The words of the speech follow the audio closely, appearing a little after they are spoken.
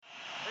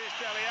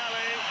Dele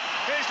Alli.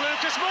 Here's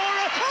Lucas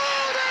Moura.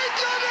 Oh, they've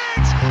done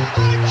it! I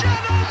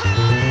cannot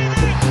believe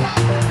it!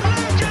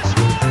 Lucas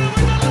Moura with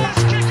the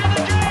last kick of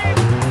the game.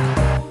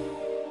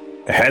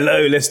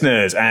 Hello,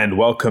 listeners, and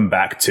welcome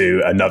back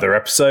to another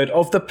episode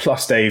of the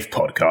Plus Dave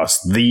podcast,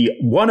 the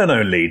one and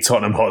only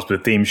Tottenham Hotspur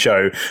themed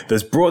show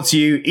that's brought to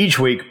you each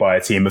week by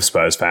a team of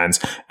Spurs fans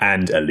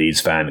and a Leeds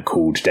fan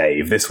called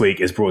Dave. This week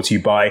is brought to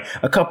you by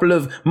a couple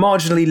of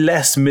marginally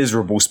less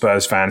miserable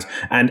Spurs fans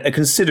and a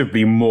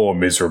considerably more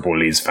miserable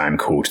Leeds fan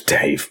called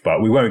Dave.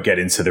 But we won't get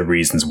into the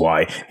reasons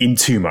why in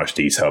too much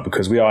detail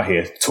because we are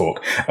here to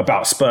talk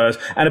about Spurs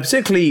and a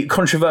particularly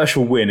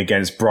controversial win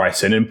against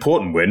Brighton, an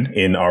important win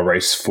in our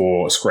race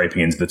for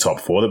scraping into the top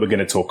four that we're going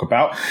to talk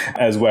about,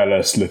 as well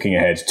as looking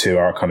ahead to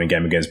our upcoming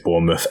game against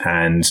Bournemouth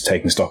and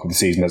taking stock of the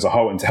season as a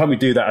whole. And to help me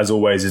do that, as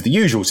always, is the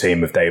usual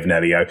team of Dave and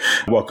Elio.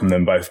 Welcome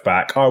them both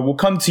back. I will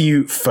come to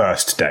you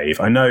first, Dave.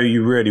 I know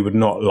you really would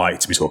not like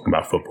to be talking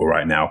about football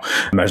right now.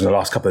 I imagine the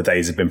last couple of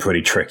days have been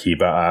pretty tricky,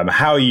 but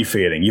how are you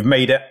feeling? You've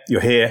made it.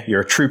 You're here.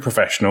 You're a true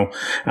professional,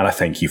 and I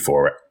thank you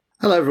for it.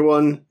 Hello,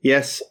 everyone.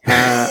 Yes,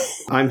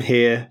 I'm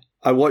here.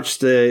 I watched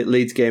the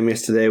Leeds game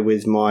yesterday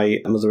with my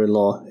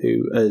mother-in-law,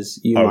 who, as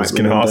you might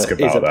remember, is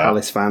a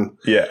Palace fan.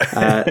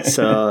 Yeah.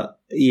 So,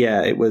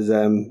 yeah, it was...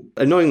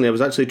 annoyingly, I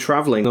was actually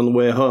travelling on the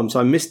way home, so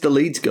I missed the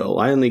Leeds goal.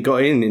 I only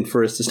got in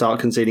for us to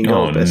start conceding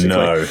goals, basically.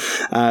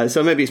 No.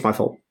 So maybe it's my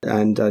fault.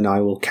 And I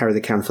will carry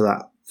the can for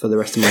that for the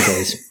rest of my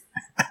days.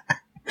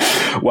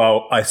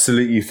 Well, I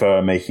salute you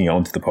for making it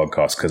onto the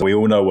podcast because we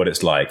all know what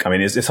it's like. I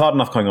mean, it's hard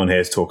enough coming on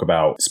here to talk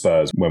about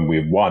Spurs when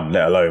we've won,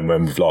 let alone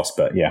when we've lost.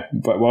 But yeah,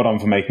 well done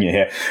for making it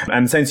here.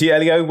 And same to you,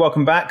 Elio.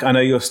 Welcome back. I know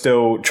you're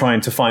still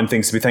trying to find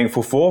things to be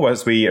thankful for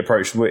as we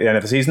approach the end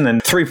of the season.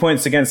 And 3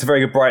 points against a very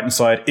good Brighton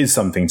side is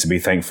something to be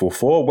thankful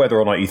for. Whether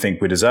or not you think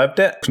we deserved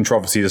it,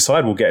 controversies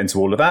aside, we'll get into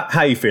all of that.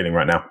 How are you feeling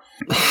right now?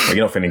 Well,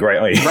 you're not feeling great,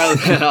 are you? Well,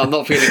 I'm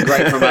not feeling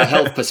great from a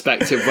health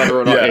perspective. Whether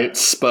or not it's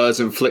Spurs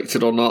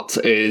inflicted or not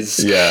is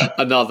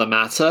another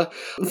matter.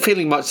 I'm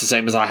feeling much the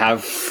same as I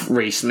have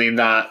recently in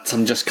that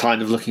I'm just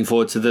kind of looking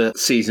forward to the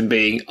season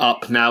being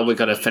up now. We're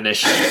going to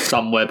finish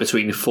somewhere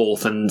between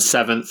 4th and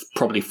 7th,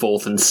 probably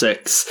 4th and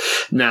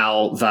 6th,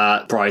 now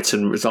that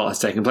Brighton result has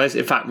taken place.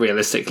 In fact,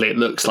 realistically, it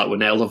looks like we're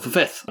nailed on for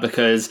 5th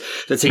because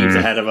the teams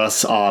ahead of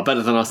us are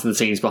better than us and the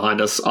teams behind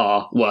us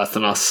are worse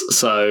than us.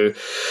 So...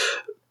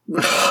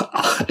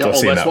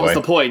 almost what's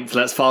the point?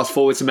 Let's fast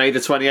forward to May the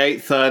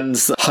 28th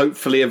and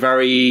hopefully a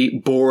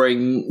very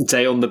boring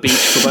day on the beach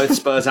for both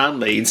Spurs and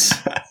Leeds.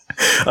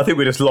 I think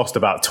we just lost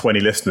about 20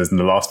 listeners in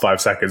the last 5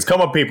 seconds.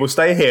 Come on, people,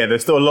 stay here.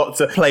 There's still a lot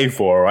to play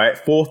for, right?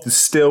 4th is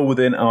still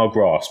within our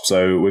grasp.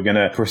 So we're going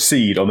to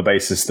proceed on the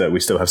basis that we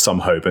still have some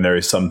hope and there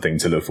is something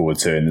to look forward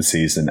to in the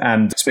season.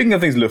 And speaking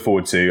of things to look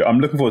forward to, I'm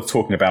looking forward to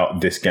talking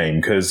about this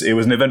game because it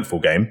was an eventful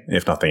game,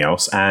 if nothing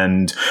else,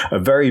 and a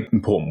very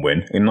important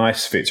win, a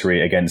nice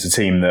victory against a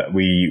team that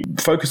we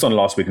focused on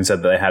last week and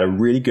said that they had a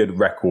really good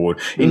record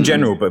in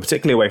general, but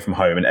particularly away from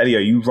home. And Elio,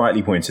 you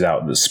rightly pointed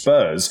out that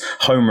Spurs'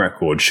 home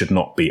record should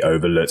not be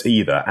overlooked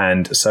either.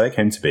 And so it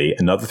came to be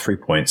another 3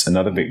 points,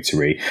 another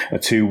victory, a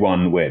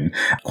 2-1 win.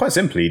 Quite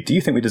simply, do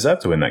you think we deserve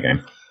to win that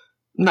game?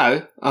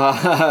 No,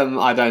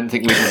 I don't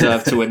think we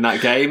deserve to win that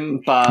game,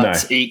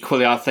 but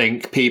equally I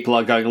think people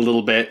are going a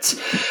little bit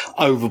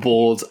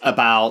overboard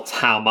about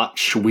how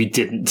much we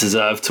didn't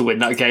deserve to win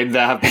that game.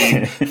 There have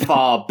been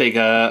far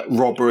bigger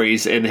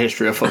robberies in the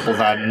history of football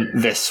than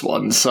this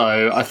one.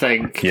 So I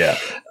think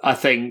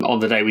on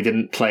the day we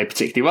didn't play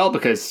particularly well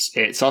because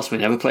it's us, we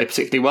never play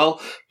particularly well,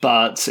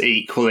 but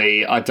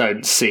equally I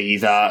don't see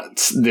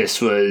that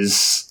this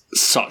was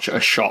such a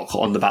shock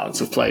on the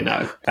balance of play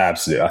now.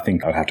 Absolutely. I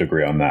think I'd have to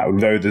agree on that.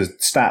 Although the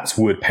stats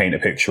would paint a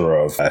picture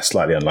of a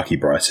slightly unlucky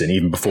Brighton,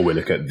 even before we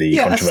look at the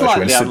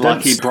controversial incidents.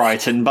 Unlucky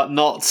Brighton, but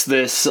not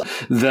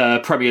the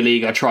Premier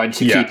League are trying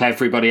to keep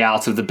everybody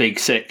out of the Big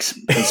Six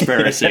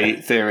conspiracy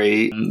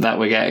theory that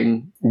we're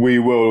getting. We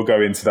will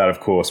go into that, of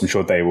course. I'm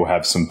sure Dave will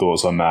have some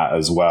thoughts on that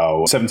as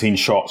well. 17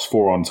 shots,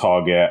 4 on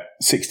target,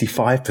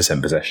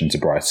 65% possession to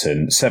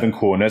Brighton, 7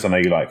 corners. I know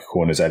you like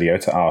corners, Elio,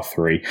 to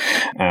R3.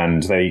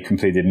 And they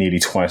completed nearly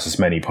twice as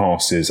many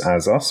passes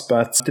as us,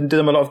 but didn't do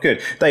them a lot of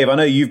good. Dave, I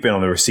know you've been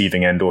on the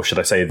receiving end, or should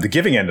I say the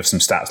giving end of some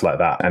stats like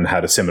that and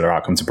had a similar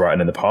outcome to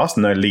Brighton in the past.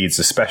 I know Leeds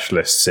are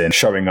specialists in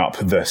showing up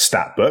the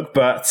stat book,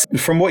 but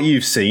from what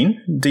you've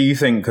seen, do you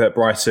think that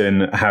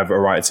Brighton have a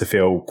right to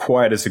feel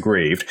quite as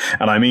aggrieved?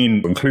 And I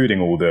mean,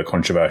 including all the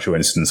controversial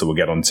incidents that we'll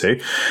get onto.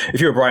 If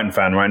you're a Brighton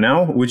fan right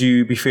now, would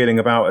you be feeling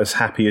about as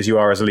happy as you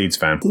are as a Leeds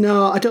fan?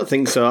 No, I don't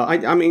think so.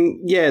 I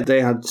mean, yeah, they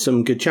had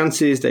some good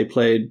chances. They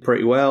played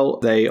pretty well.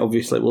 They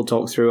obviously that we'll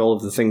talk through all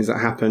of the things that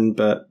happened,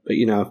 but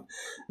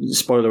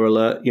spoiler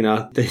alert,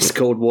 they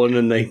scored one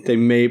and they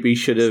maybe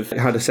should have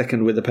had a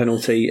second with a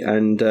penalty,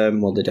 and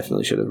they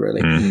definitely should have,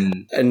 really.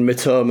 And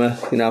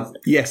Mitoma,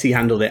 yes, he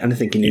handled it, and I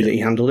think he knew that he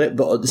handled it,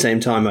 but at the same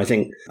time, I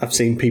think I've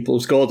seen people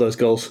score those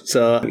goals,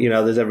 so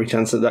there's every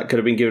chance that could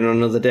have been given on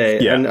another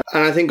day. And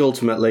I think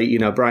ultimately,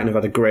 Brighton have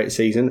had a great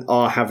season,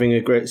 are having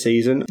a great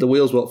season. The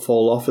wheels won't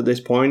fall off at this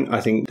point.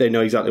 I think they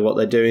know exactly what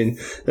they're doing.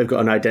 They've got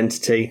an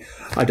identity.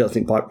 I don't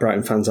think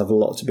Brighton fans have a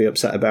lot to be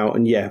upset about,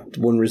 and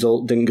one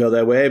result didn't go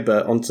their way,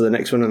 but on to the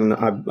next one, and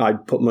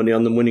I'd put money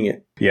on them winning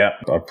it. Yeah,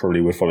 I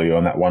probably would follow you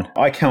on that one.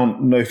 I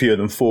count no fewer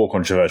than 4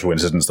 controversial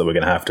incidents that we're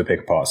going to have to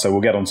pick apart, so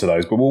we'll get onto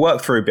those, but we'll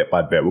work through bit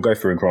by bit. We'll go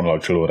through in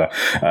chronological order,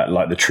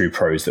 like the true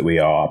pros that we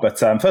are. But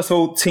first of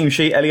all, team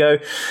sheet, Elio,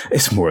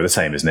 it's more of the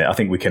same, isn't it? I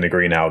think we can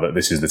agree now that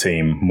this is the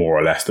team, more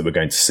or less, that we're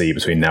going to see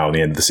between now and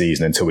the end of the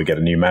season until we get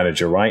a new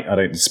manager, right? I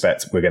don't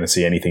expect we're going to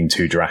see anything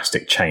too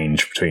drastic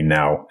change between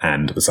now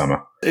and the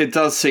summer. It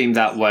does seem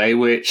that way,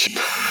 which...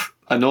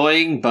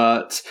 annoying,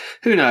 but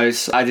who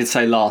knows? I did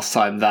say last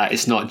time that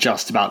it's not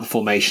just about the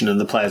formation and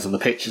the players on the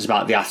pitch, it's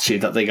about the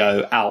attitude that they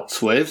go out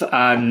with.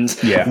 And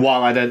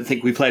while I don't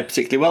think we played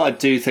particularly well, I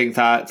do think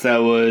that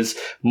there was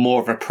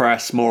more of a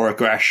press, more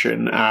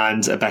aggression,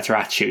 and a better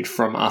attitude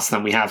from us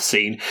than we have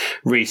seen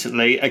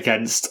recently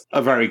against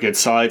a very good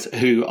side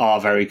who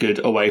are very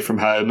good away from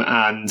home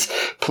and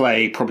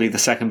play probably the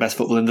second best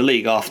football in the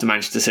league after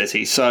Manchester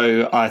City.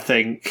 So I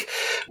think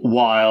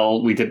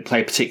while we didn't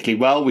play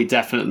particularly well, we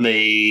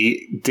definitely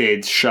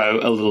did show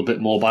a little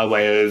bit more by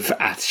way of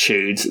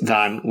attitude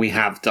than we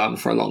have done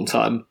for a long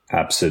time.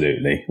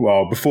 Absolutely.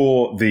 Well,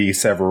 before the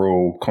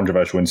several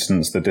controversial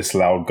incidents, the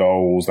disallowed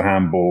goals, the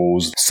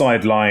handballs,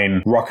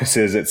 sideline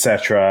ruckuses,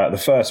 etc., the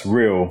first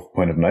real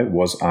point of note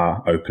was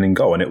our opening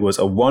goal, and it was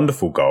a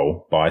wonderful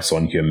goal by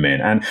Son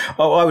Heung-min. And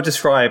I would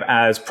describe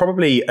as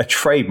probably a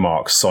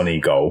trademark Sonny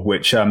goal,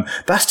 which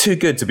that's too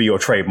good to be your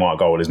trademark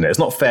goal, isn't it? It's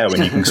not fair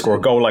when you can score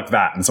a goal like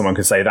that and someone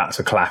can say that's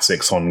a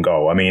classic Son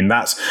goal. I mean,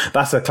 that's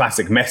a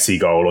classic Messi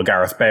goal or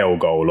Gareth Bale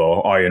goal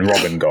or Arjen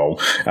Robben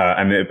goal,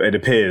 and it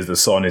appears that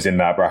Son is in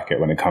that bracket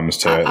when it comes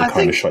to the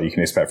kind of shot you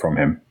can expect from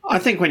him. I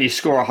think when you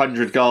score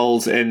 100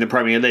 goals in the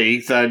Premier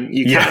League, then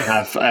you can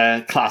have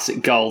a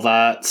classic goal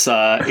that's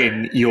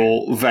in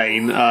your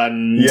vein.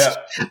 And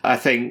I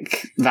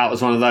think that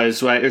was one of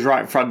those where it was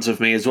right in front of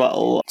me as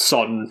well.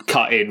 Son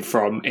cut in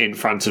from in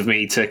front of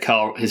me to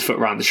curl his foot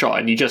around the shot,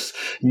 and you just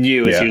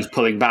knew as he was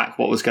pulling back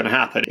what was going to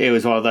happen. It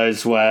was one of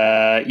those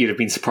where you'd have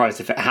been surprised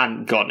if it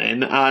hadn't gone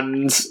in,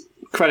 and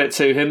credit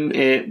to him,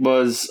 it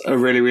was a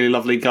really, really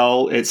lovely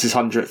goal. It's his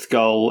 100th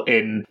goal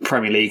in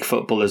Premier League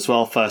football as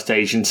well. First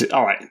Asian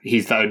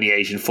he's the only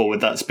Asian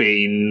forward that's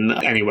been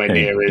anywhere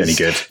near as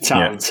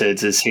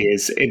talented as he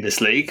is in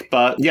this league.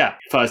 But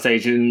first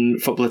Asian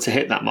footballer to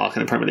hit that mark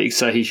in the Premier League.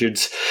 So he should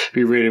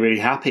be really, really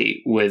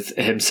happy with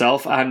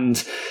himself. And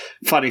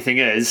funny thing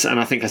is, and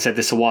I think I said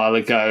this a while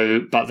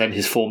ago, but then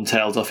his form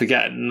tailed off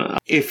again.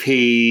 If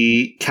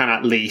he can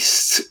at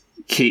least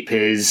keep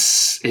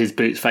his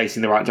boots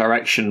facing the right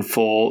direction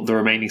for the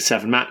remaining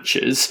 7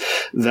 matches,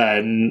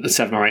 then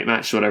 7 or 8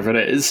 matches, whatever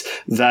it is,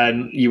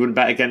 then you wouldn't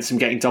bet against him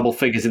getting double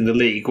figures in the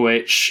league,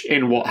 which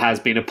in what has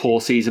been a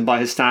poor season by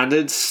his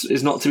standards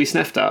is not to be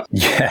sniffed at.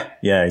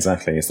 Yeah,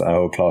 exactly. It's that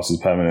whole class is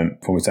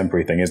permanent, form is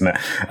temporary thing, isn't it?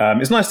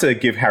 It's nice to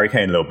give Harry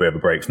Kane a little bit of a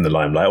break from the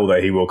limelight,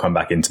 although he will come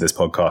back into this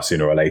podcast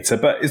sooner or later.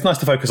 But it's nice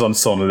to focus on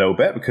Son a little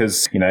bit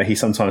because, he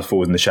sometimes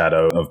falls in the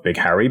shadow of Big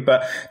Harry.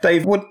 But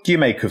Dave, what do you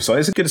make of Son?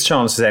 It's as good a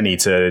chance as any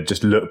to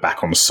just look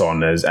back on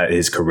Son at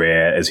his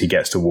career as he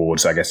gets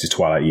towards, I guess, his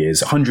twilight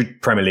years. 100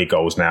 Premier League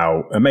goals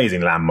now,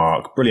 amazing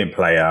landmark, brilliant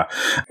player.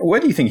 Where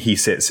do you think he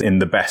sits in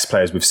the best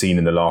players we've seen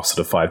in the last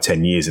sort of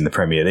 5-10 years in the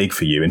Premier League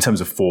for you in terms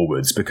of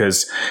forwards?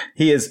 Because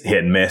he is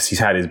hit and miss. He's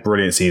had his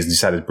brilliant seasons,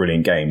 he's had his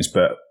brilliant games,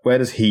 but where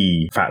does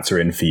he factor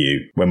in for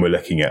you when we're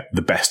looking at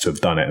the best to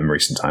have done it in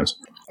recent times?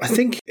 I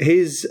think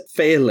his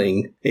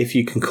failing, if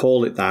you can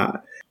call it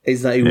that,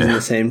 is that he was in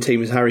the same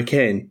team as Harry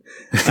Kane,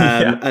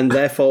 and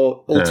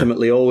therefore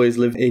ultimately always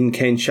lived in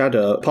Kane's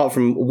shadow, apart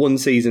from one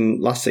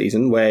season last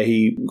season where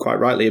he quite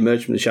rightly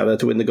emerged from the shadow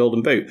to win the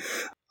Golden Boot.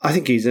 I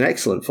think he's an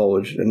excellent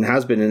forward and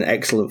has been an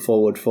excellent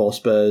forward for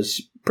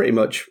Spurs pretty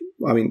much.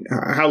 I mean,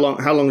 how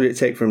long did it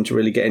take for him to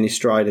really get any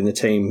stride in the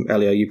team?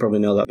 Elio, you probably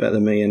know that better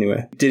than me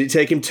anyway. Did it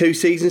take him 2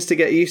 seasons to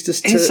get used to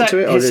it?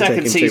 His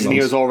second season, he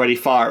was already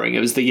firing.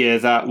 It was the year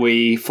that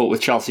we fought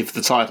with Chelsea for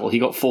the title. He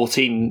got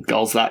 14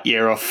 goals that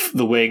year off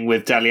the wing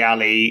with Dele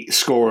Alli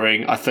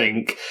scoring, I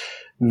think,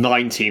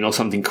 19 or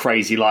something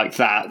crazy like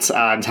that,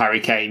 and Harry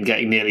Kane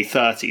getting nearly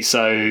 30.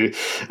 So,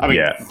 I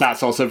mean,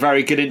 that's also a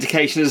very good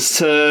indication as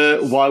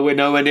to why we're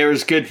nowhere near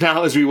as good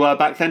now as we were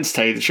back then, to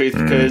tell you the truth,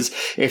 because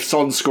if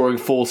Son's scoring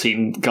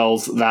 14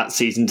 goals that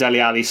season,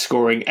 Dele Alli's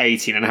scoring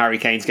 18, and Harry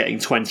Kane's getting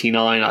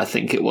 29, I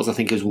think it was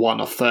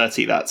 1 of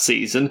 30 that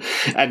season,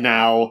 and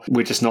now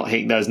we're just not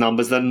hitting those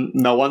numbers, then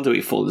no wonder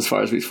we've fallen as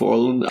far as we've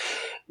fallen.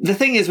 The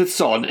thing is with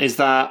Son is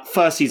that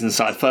first season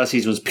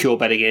was pure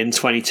betting in,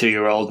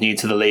 22-year-old, new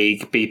to the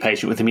league, be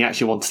patient with him. He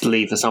actually wanted to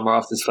leave the summer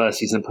after his first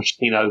season.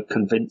 Pochettino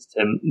convinced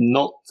him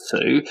not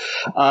to.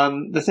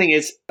 The thing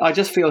is, I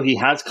just feel he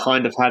has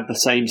kind of had the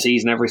same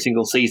season every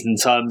single season in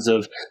terms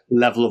of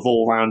level of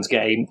all-round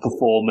game,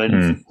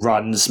 performance,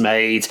 runs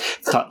made,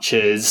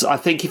 touches. I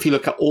think if you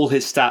look at all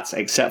his stats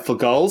except for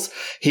goals,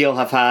 he'll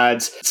have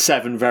had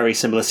 7 very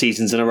similar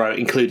seasons in a row,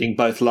 including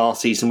both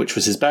last season, which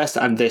was his best,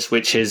 and this,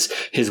 which is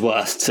his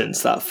worst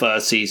since that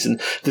first season.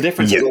 The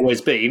difference has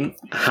always been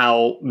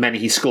how many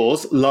he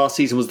scores. Last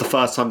season was the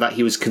first time that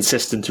he was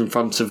consistent in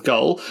front of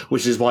goal,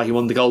 which is why he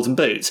won the Golden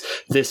Boot.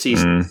 This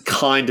season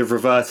kind of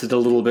reverted a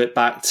little bit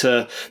back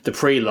to the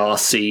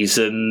pre-last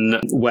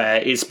season, where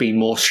it's been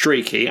more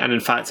streaky, and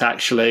in fact,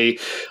 actually,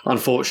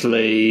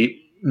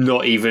 unfortunately,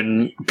 not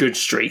even good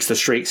streaks. The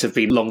streaks have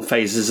been long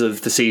phases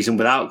of the season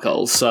without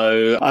goals.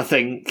 So I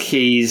think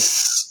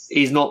he's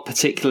not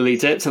particularly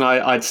dipped, and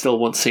I'd still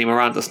want to see him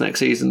around us next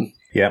season.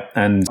 Yeah,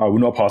 and I will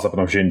not pass up an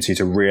opportunity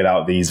to reel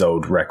out these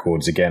old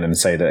records again and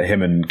say that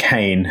him and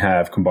Kane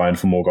have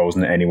combined for more goals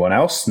than anyone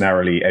else,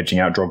 narrowly edging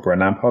out Drogba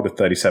and Lampard with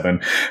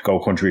 37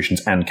 goal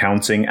contributions and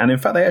counting. And in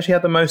fact, they actually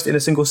had the most in a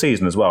single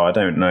season as well. I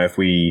don't know if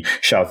we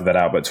shouted that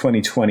out, but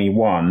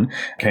 2021,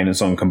 Kane and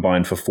Son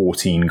combined for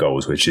 14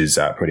 goals, which is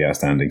pretty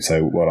outstanding.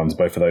 So well done to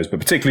both of those, but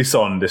particularly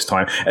Son this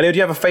time. Elio, do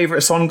you have a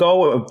favourite Son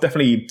goal?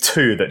 Definitely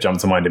 2 that jump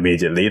to mind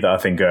immediately that I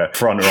think are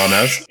front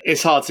runners.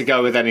 It's hard to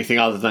go with anything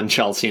other than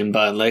Chelsea and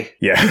Burnley.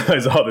 Yeah,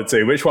 those are the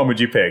 2. Which one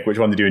would you pick? Which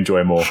one did you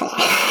enjoy more?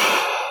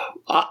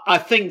 I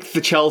think the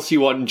Chelsea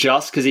one,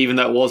 just because even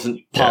though it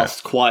wasn't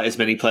past quite as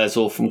many players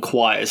or from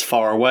quite as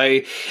far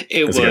away,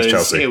 it was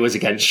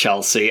against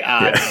Chelsea.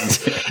 And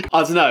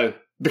I don't know,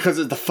 because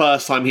it's the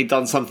first time he'd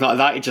done something like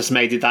that, it just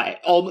made it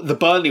that... the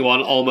Burnley one,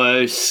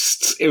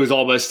 it was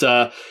almost...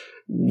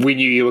 we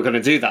knew you were going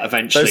to do that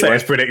eventually. Don't say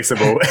it's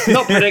predictable.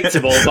 Not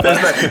predictable,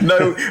 but...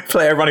 no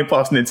player running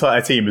past an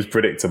entire team is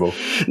predictable.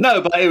 No,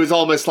 but it was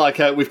almost like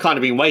we've kind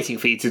of been waiting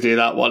for you to do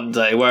that one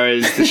day,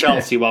 whereas the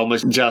Chelsea one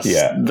was just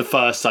the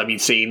first time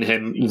you'd seen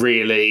him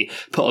really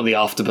put on the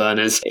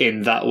afterburners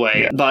in that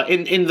way. Yeah. But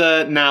in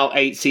the now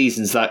 8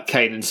 seasons that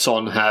Kane and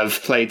Son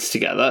have played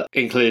together,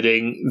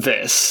 including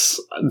this,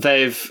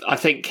 I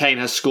think Kane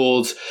has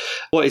scored,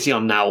 what is he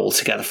on now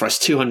altogether for us?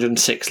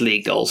 206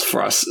 league goals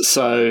for us.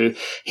 So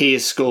he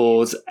has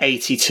scored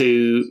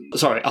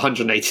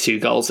 182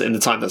 goals in the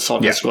time that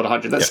Son has scored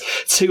 100. That's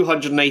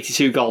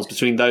 282 goals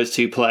between those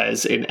 2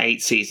 players in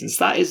 8 seasons.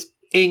 That is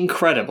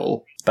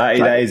incredible. That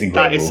is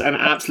incredible. That is an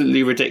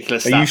absolutely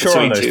ridiculous stat. Are you sure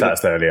on those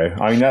stats, though, Elio?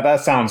 I mean, that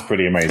sounds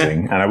pretty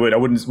amazing, and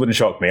wouldn't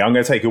shock me. I'm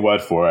going to take your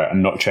word for it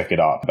and not check it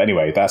up. But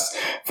anyway, that's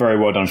very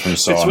well done from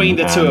Son. Between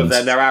the 2 of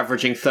them, they're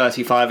averaging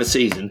 35 a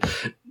season.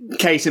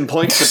 Case in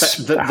point,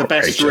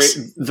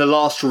 the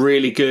last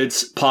really good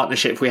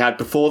partnership we had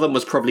before them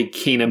was probably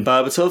Keane and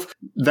Berbatov.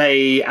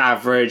 They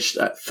averaged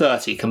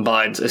 30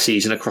 combined a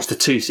season across the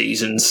 2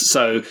 seasons,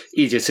 so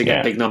easier to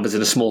get big numbers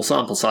in a small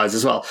sample size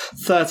as well.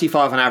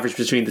 35 on average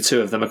between the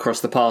 2 of them across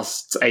the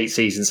past 8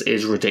 seasons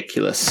is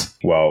ridiculous.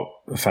 Well,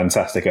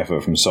 fantastic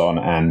effort from Son,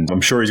 and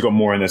I'm sure he's got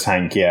more in the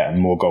tank yet and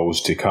more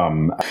goals to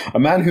come. A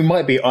man who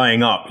might be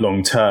eyeing up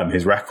long term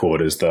his record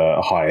as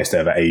the highest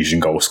ever Asian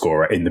goal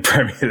scorer in the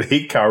Premier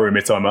League, Kaoru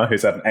Mitoma,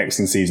 who's had an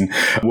excellent season,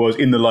 was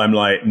in the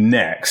limelight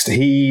next.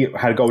 He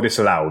had a goal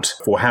disallowed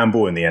for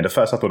handball in the end. At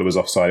first I thought it was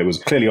offside. It was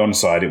clearly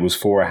onside. It was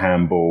for a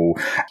handball.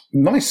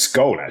 Nice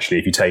goal, actually,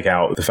 if you take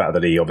out the fact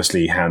that he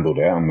obviously handled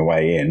it on the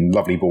way in.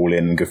 Lovely ball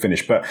in, good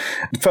finish. But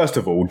first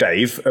of all,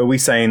 Dave, are we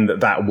saying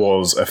that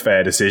was a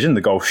fair decision?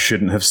 The goal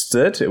shouldn't have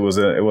stood. It was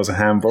a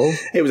handball.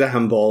 It was a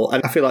handball,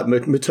 and I feel like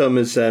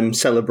Mitoma's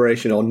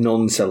celebration or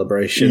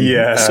non-celebration,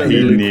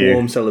 certainly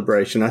lukewarm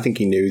celebration. I think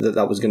he knew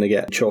that was going to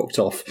get chalked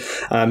off.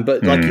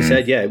 But like you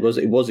said, it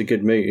was a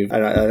good move,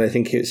 and I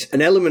think it's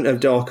an element of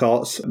dark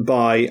arts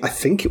by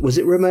was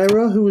it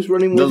Romero who was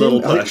running with the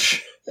little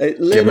push. A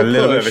little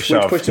push,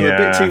 which pushed him a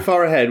bit too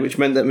far ahead, which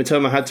meant that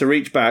Mitoma had to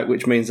reach back,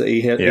 which means that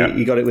he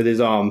got it with his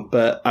arm.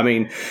 But, I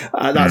mean,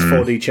 that's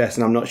 4D chess,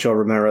 and I'm not sure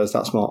Romero's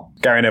that smart.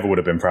 Gary Neville would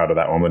have been proud of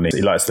that one, wouldn't he?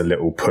 He likes the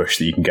little push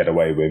that you can get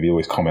away with. He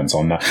always comments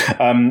on that.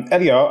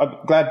 Elio,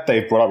 I'm glad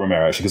Dave brought up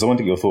Romero, actually, because I want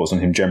to get your thoughts on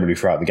him generally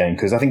throughout the game,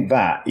 because I think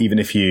that, even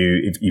if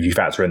you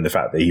factor in the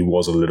fact that he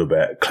was a little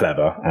bit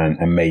clever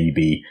and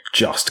maybe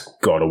just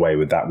got away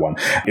with that one,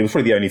 it was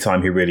probably the only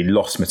time he really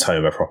lost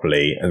Mitoma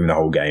properly in the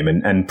whole game.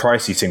 And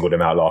Pricey singled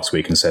him out last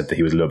week and said that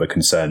he was a little bit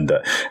concerned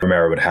that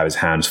Romero would have his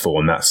hands full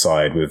on that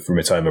side with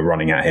Mitoma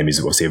running at him. He's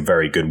obviously a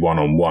very good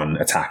one-on-one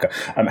attacker.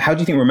 How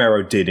do you think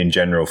Romero did in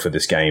general for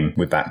this game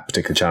with that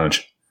particular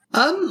challenge?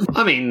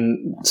 I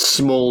mean,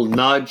 small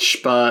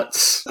nudge,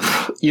 but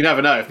you never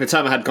know. If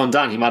Mitoma had gone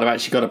down, he might have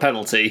actually got a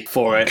penalty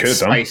for it. Could have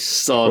done.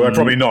 Well,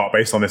 probably not,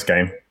 based on this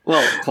game.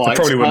 Well, quite.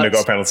 Probably wouldn't have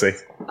got a penalty.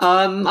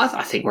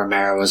 I think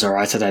Romero was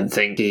alright. I don't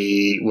think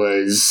he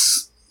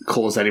was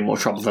caused any more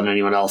trouble than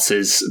anyone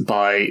else's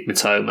by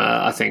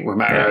Mitoma. I think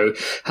Romero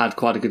had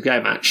quite a good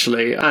game,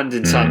 actually. And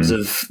in terms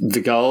of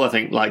the goal, I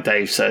think, like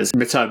Dave says,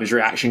 Mitoma's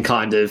reaction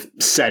kind of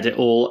said it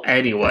all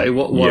anyway.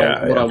 What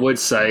I would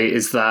say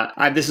is that,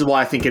 and this is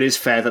why I think it is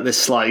fair that there's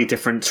slightly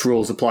different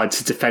rules applied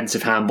to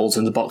defensive handballs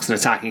in the box and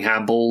attacking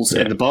handballs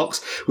in the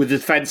box. With the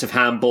defensive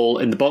handball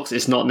in the box,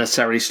 it's not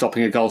necessarily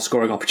stopping a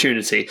goal-scoring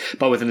opportunity.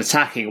 But with an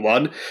attacking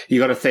one, you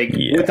got to think,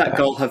 would that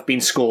goal have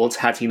been scored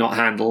had he not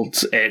handled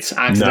it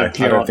accidentally?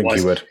 No, I don't think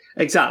he would.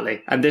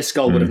 Exactly. And this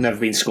goal would have never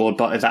been scored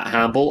by that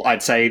handball.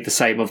 I'd say the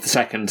same of the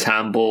second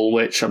handball,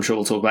 which I'm sure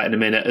we'll talk about in a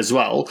minute as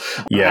well.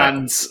 Yeah.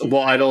 And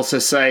what I'd also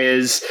say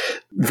is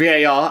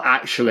VAR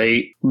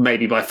actually,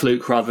 maybe by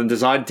fluke rather than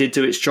design, did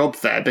do its job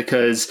there,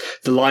 because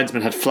the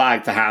linesman had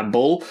flagged the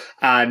handball,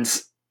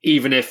 and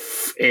even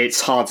if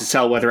it's hard to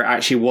tell whether it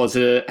actually was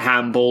a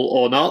handball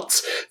or not,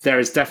 there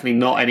is definitely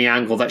not any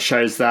angle that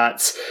shows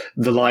that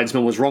the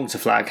linesman was wrong to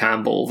flag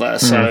handball there.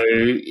 So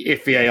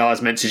if VAR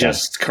is meant to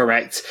just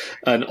correct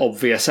an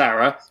obvious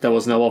error, there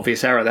was no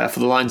obvious error there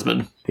for the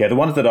linesman. Yeah, the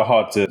ones that are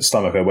hard to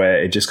stomach are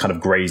where it just kind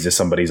of grazes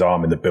somebody's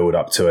arm in the build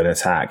up to an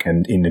attack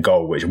and in the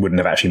goal, which wouldn't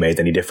have actually made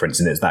any difference.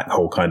 And it's that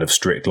whole kind of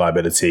strict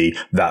liability,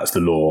 that's the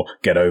law,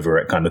 get over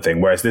it kind of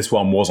thing. Whereas this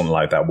one wasn't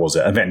like that, was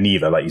it? And then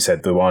neither, like you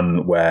said, the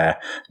one where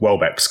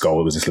Welbeck's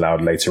goal was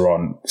disallowed later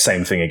on,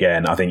 same thing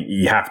again. I think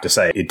you have to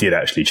say it did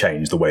actually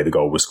change the way the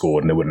goal was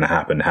scored, and it wouldn't have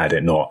happened had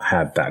it not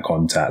had that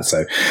contact.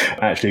 So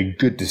actually a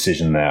good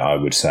decision there, I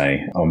would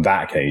say, on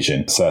that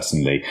occasion,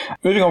 certainly.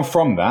 Moving on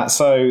from that,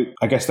 so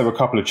I guess there were a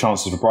couple of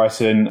chances for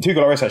Brighton.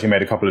 Hugo Lloris actually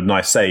made a couple of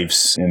nice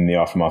saves in the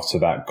aftermath to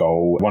that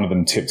goal. One of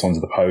them tipped onto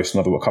the post,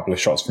 another a couple of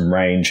shots from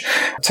range.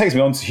 It takes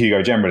me on to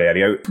Hugo generally,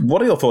 Elio.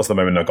 What are your thoughts at the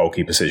moment in a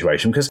goalkeeper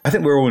situation? Because I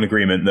think we're all in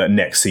agreement that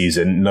next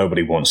season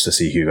nobody wants to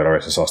see Hugo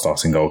Lloris as our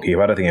starting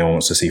goalkeeper. I don't think anyone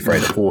wants to see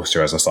Fraser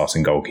Forster as a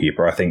starting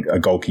goalkeeper. I think a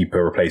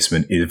goalkeeper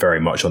replacement is very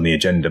much on the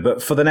agenda.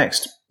 But for the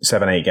next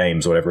 7-8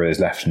 games, or whatever it is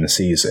left in the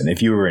season,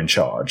 if you were in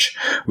charge,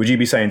 would you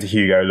be saying to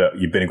Hugo, look,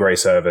 you've been a great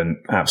servant,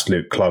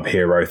 absolute club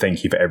hero,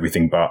 thank you for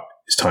everything, but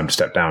it's time to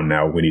step down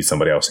now, we need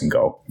somebody else in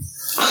goal?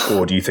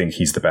 Or do you think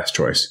he's the best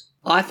choice?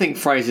 I think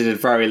Fraser did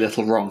very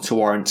little wrong to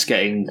warrant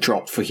getting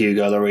dropped for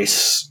Hugo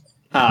Lloris.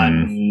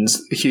 And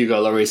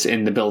Hugo Lloris,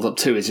 in the build-up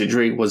to his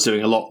injury, was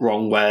doing a lot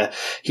wrong where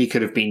he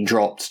could have been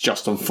dropped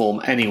just on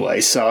form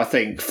anyway. So I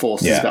think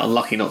Forster's a bit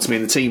unlucky not to be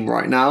in the team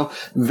right now.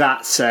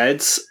 That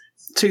said,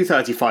 two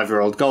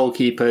 35-year-old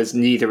goalkeepers,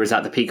 neither is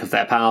at the peak of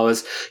their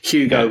powers.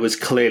 Hugo was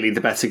clearly the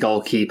better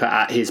goalkeeper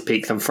at his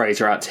peak than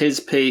Fraser at his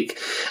peak.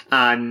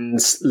 And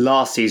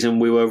last season,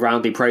 we were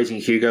roundly praising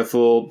Hugo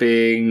for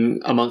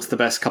being amongst the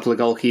best couple of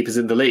goalkeepers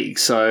in the league.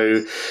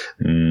 So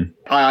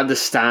I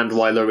understand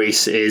why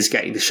Lloris is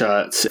getting the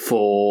shirt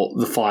for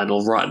the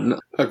final run.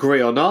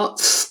 Agree or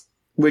not,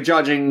 we're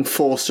judging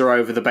Forster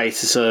over the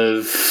basis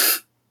of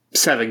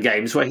 7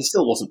 games where he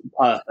still wasn't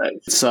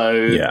perfect.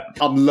 So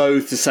I'm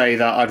loath to say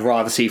that I'd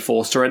rather see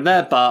Forster in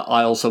there, but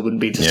I also wouldn't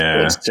be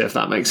disappointed if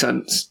that makes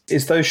sense.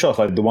 It's those shots,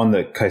 like the one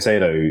that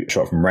Caicedo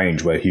shot from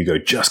range where Hugo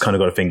just kind of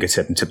got a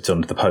fingertip and tipped it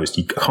onto the post.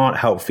 You can't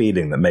help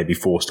feeling that maybe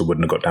Forster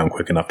wouldn't have got down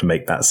quick enough to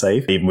make that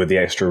save. Even with the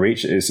extra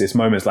reach, it's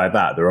moments like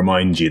that that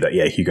remind you that,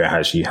 Hugo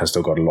has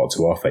still got a lot to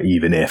offer,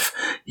 even if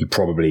he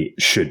probably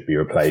should be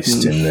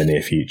replaced in the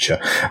near future.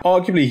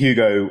 Arguably,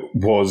 Hugo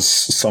was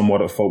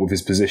somewhat at fault with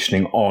his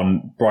positioning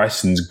on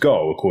Bryson's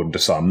goal, according to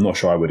some. I'm not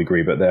sure I would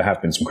agree, but there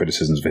have been some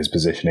criticisms of his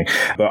positioning.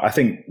 But I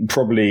think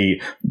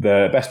probably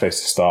the best place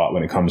to start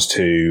when it comes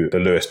to the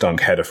Lewis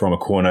Dunk header from a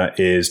corner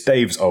is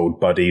Dave's old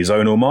buddy,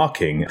 zonal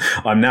marking.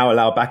 I'm now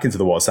allowed back into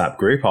the WhatsApp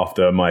group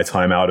after my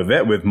time out of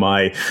it with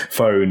my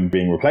phone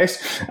being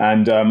replaced.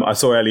 And I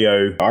saw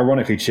Elio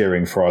ironically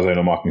cheering for our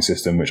zonal marking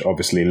system, which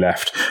obviously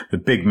left the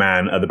big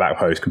man at the back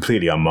post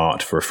completely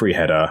unmarked for a free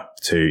header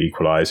to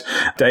equalise.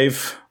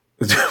 Dave,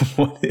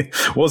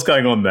 what's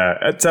going on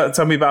there?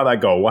 Tell me about that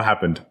goal. What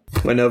happened?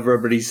 Went over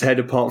everybody's head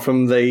apart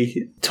from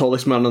the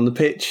tallest man on the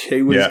pitch,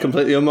 who was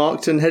completely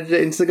unmarked and headed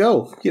it into the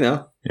goal.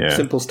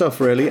 Simple stuff,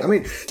 really. I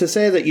mean, to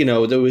say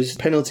that, there was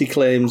penalty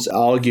claims,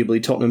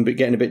 arguably Tottenham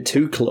getting a bit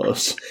too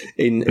close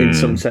in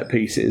some set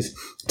pieces,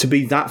 to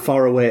be that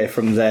far away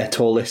from their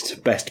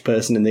tallest, best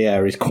person in the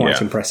air is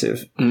quite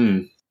impressive.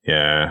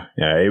 Yeah,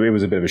 it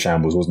was a bit of a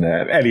shambles, wasn't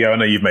it? Elio, I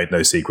know you've made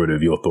no secret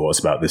of your thoughts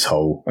about this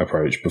whole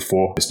approach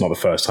before. It's not the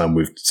first time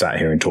we've sat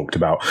here and talked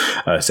about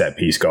a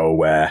set-piece goal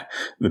where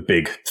the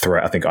big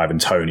threat, I think Ivan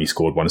Toney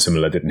scored one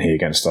similar, didn't he,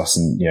 against us?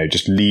 And,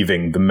 just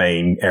leaving the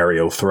main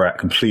aerial threat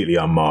completely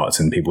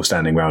unmarked and people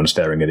standing around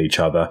staring at each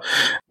other.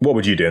 What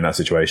would you do in that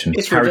situation?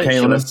 It's Harry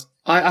ridiculous.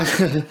 Kane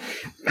on it?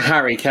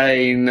 Harry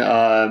Kane,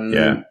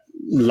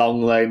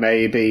 Longley,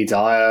 maybe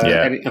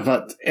Dyer,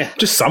 but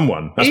just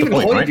someone. That's even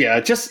the point, Højbjerg,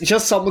 right?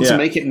 just someone to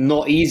make it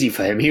not easy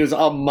for him. He was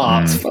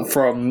unmarked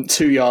from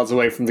 2 yards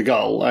away from the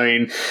goal. I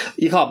mean,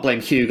 you can't blame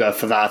Hugo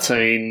for that. I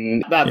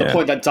mean, at the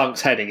point that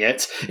Dunk's heading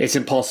it, it's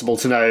impossible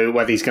to know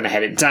whether he's going to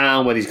head it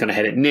down, whether he's going to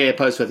head it near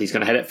post, whether he's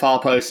going to head it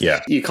far post.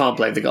 Yeah. You can't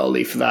blame the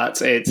goalie for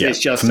that. It's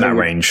just from that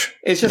range.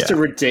 It's just a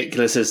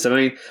ridiculous system. I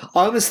mean,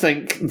 I almost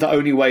think the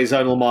only way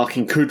zonal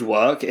marking could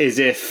work is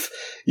if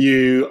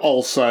you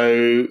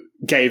also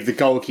gave the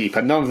goalkeeper,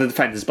 none of the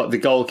defenders but the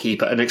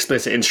goalkeeper, an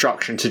explicit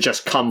instruction to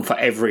just come for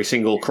every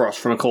single cross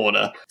from a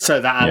corner, so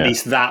that at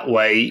least that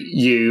way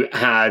you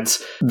had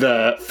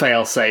the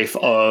fail-safe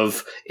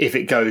of if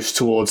it goes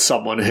towards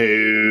someone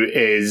who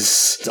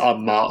is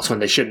unmarked when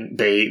they shouldn't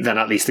be, then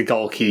at least the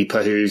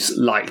goalkeeper, who's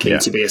likely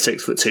to be a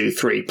 6'2",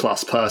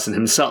 3+ person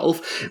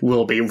himself,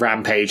 will be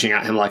rampaging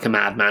at him like a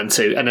madman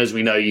too. And as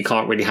we know, you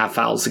can't really have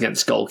fouls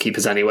against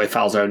goalkeepers anyway.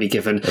 Fouls are only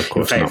given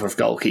in favour of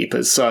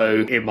goalkeepers,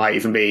 so it might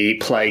even be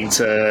playing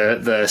to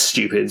the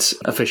stupid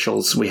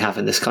officials we have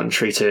in this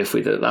country too if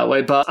we do it that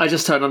way. But I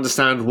just don't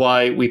understand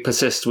why we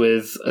persist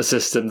with a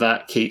system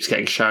that keeps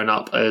getting shown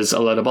up as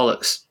a load of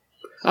bollocks.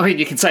 I mean,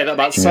 you can say that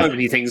about so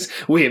many things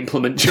we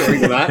implement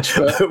during the match,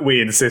 but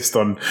we insist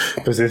on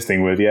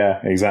persisting with. Yeah,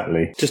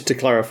 exactly. Just to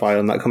clarify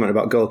on that comment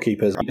about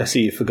goalkeepers, I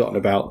see you've forgotten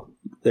about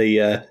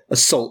the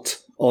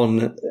assault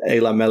on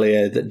Elan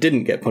Melier that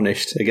didn't get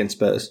punished against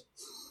Spurs.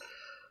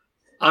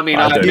 I mean,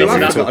 you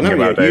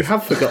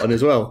have forgotten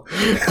as well.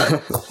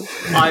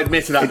 I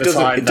admitted at the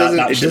time it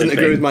doesn't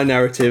agree with my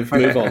narrative.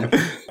 Move on.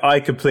 I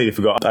completely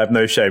forgot. I have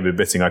no shame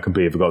admitting I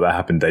completely forgot that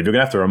happened, Dave. You're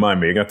going to have to remind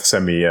me. You're going to have to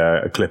send me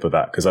a clip of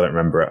that because I don't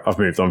remember it. I've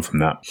moved on from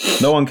that.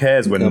 No one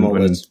cares when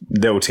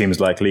little teams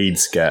like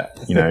Leeds get,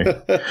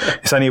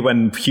 it's only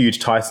when huge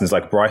titans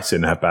like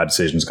Brighton have bad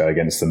decisions go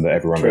against them that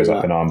everyone goes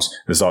up in arms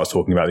and starts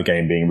talking about the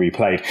game being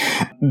replayed.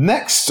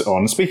 Next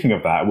on, speaking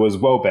of that, was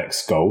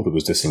Welbeck's goal that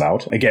was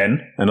disallowed.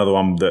 Again, another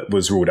one that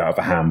was ruled out of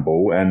a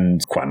handball,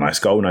 and quite a nice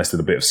goal, nice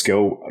little bit of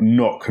skill. I'm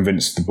not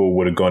convinced the ball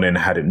would have gone in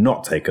had it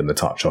not taken the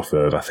touch off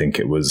of, I think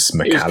it was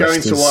McAllister's He was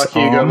going to while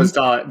Hugo was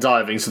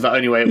diving, so the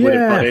only way it would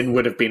have gone in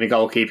would have been a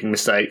goalkeeping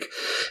mistake.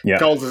 Yeah.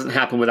 Goal doesn't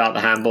happen without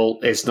the handball.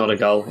 It's not a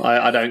goal.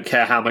 I don't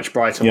care how much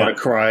Brighton want to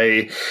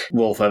cry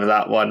wolf over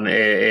that one.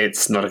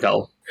 It's not a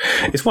goal.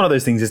 It's one of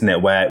those things, isn't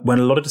it, where when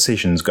a lot of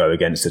decisions go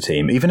against a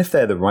team, even if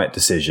they're the right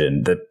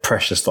decision, the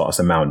pressure starts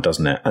to mount,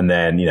 doesn't it? And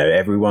then,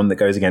 everyone that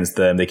goes against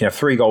them, they can have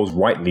 3 goals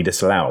rightly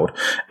disallowed,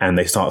 and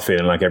they start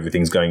feeling like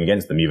everything's going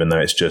against them, even though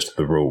it's just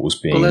the rules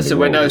being the rules.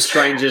 We're no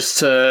strangers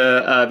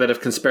to a bit of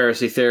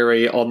conspiracy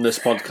theory on this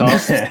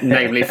podcast,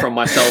 namely from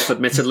myself,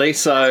 admittedly.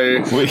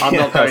 So I'm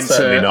not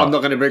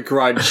going to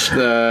begrudge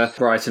the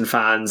Brighton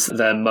fans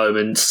their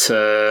moment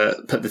to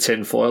put the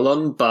tinfoil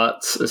on,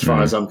 but as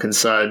far as I'm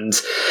concerned,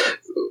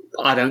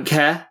 I don't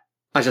care.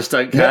 I just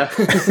don't care.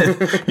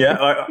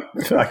 I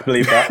can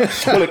believe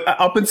that. Well, look,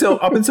 up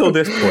until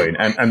this point,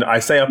 and I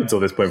say up until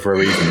this point for a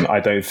reason, I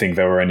don't think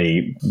there were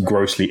any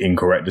grossly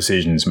incorrect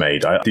decisions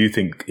made. I do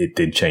think it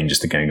did change as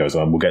the game goes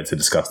on. We'll get to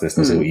discuss this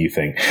and see what you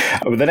think.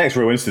 But the next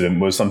real incident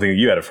was something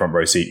you had a front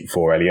row seat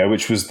for, Elio,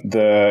 which was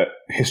the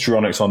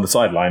histrionics on the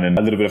sideline and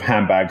a little bit of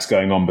handbags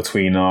going on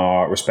between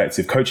our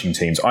respective coaching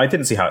teams. I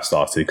didn't see how it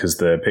started because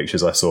the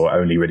pictures I saw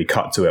only really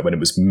cut to it when it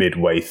was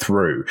midway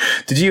through.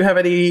 Did you have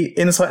any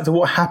insight into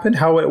what happened?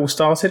 How it all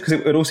started? Because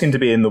it all seemed to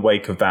be in the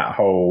wake of that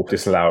whole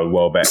disallowed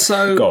Welbeck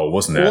goal,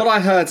 wasn't it? What I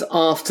heard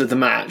after the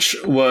match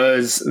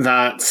was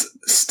that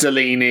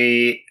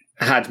Stellini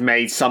had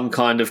made some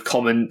kind of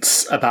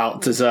comments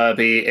about De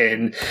Zerbi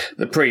in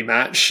the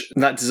pre-match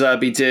that De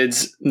Zerbi did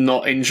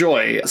not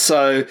enjoy.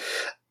 So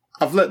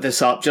I've looked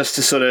this up just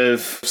to sort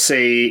of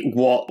see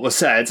what was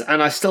said,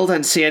 and I still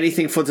don't see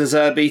anything for De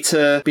Zerbi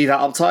to be that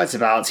uptight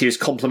about. He was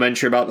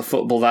complimentary about the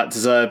football that De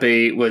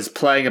Zerbi was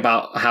playing,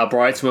 about how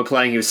Brighton were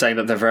playing. He was saying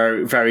that they're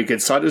very, very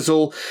good side. It was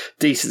all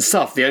decent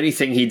stuff. The only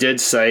thing he did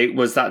say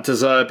was that De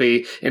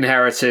Zerbi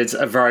inherited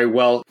a very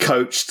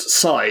well-coached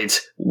side,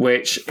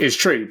 which is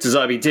true. De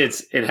Zerbi did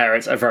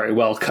inherit a very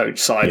well-coached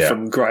side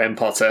from Graham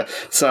Potter.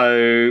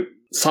 So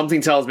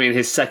something tells me in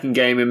his second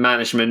game in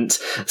management,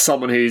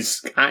 someone who's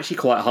actually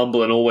quite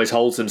humble and always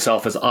holds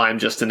himself as I'm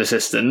just an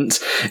assistant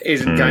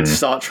isn't going to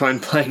start trying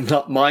playing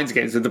mind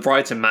games with the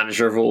Brighton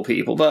manager of all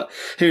people. But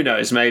who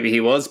knows, maybe he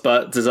was,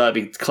 but De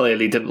Zerbi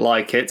clearly didn't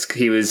like it.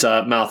 He was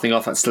mouthing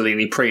off at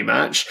Stellini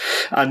pre-match.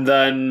 And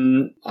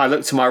then I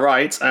look to my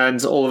right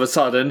and all of a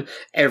sudden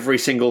every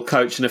single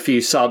coach and a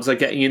few subs are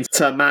getting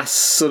into a mass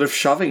sort of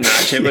shoving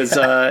match. It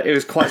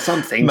was quite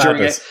something.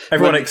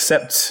 Everyone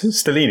except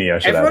Stellini, I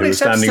should add, who was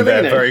standing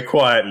there very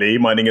quietly,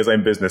 minding his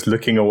own business,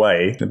 looking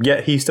away.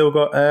 Yet he still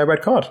got a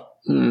red card.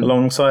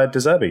 alongside De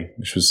Zerbi,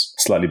 which was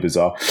slightly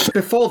bizarre.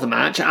 Before the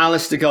match,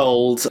 Alistair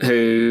Gold,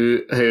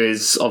 who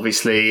is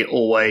obviously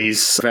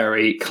always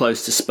very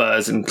close to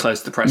Spurs and close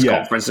to the press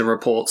conference and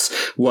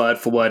reports word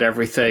for word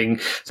everything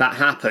that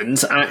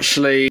happened,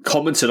 actually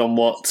commented on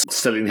what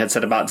Stellini had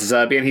said about De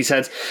Zerbi, and he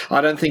said,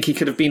 I don't think he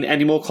could have been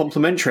any more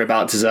complimentary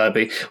about De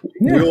Zerbi.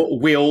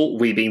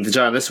 We being the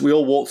journalists, we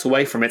all walked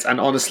away from it, and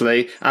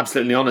honestly,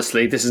 absolutely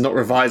honestly, this is not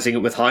revising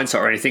it with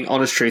hindsight or anything,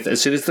 honest truth,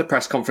 as soon as the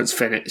press conference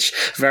finished,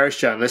 various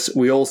journalists,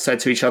 we all said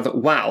to each other,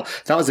 wow,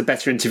 that was a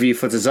better interview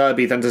for De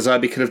Zerbi than De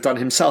Zerbi could have done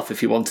himself if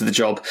he wanted the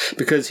job,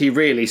 because he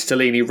really,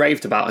 Stellini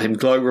raved about him,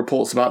 glowing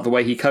reports about the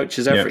way he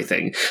coaches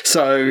everything.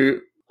 So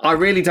I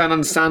really don't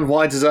understand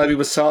why De Zerbi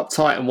was so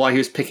uptight and why he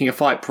was picking a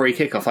fight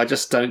pre-kickoff. I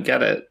just don't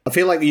get it. I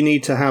feel like you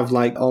need to have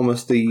like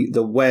almost the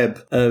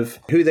web of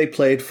who they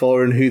played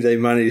for and who they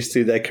managed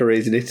through their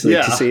careers in Italy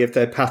to see if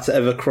their paths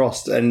ever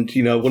crossed. And,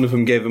 one of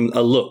them gave them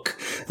a look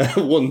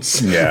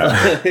once.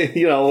 Yeah.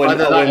 When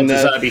De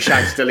Zerbi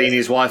shagged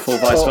Stellini's wife or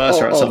vice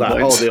versa at some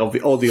point. All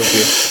the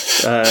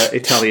obvious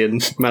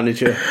Italian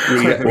manager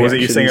reactions. What was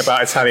it you saying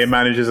about Italian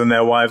managers and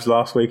their wives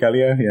last week,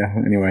 Elio? Yeah,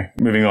 anyway.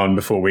 Moving on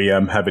before we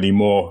have any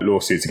more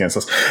lawsuits against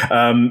us.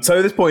 So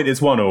at this point it's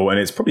 1-1, and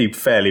it's probably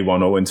fairly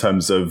 1-1 in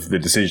terms of the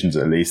decisions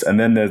at least. And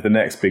then there's the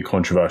next big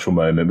controversial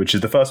moment, which is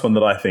the first one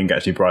that I think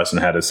actually Brighton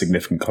had a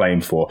significant claim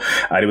for.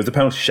 And it was the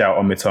penalty shout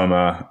on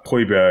Mitoma.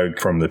 Højbjerg,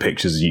 from the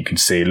pictures you can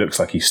see, looks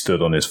like he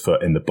stood on his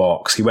foot in the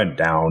box. He went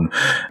down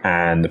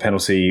and the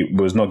penalty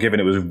was not given.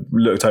 It was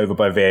looked over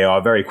by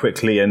VAR very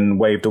quickly and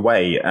waved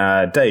away.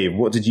 Dave,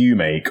 what did you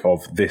make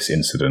of this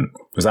incident?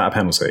 Was that a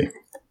penalty?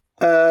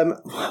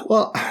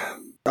 Well,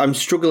 I'm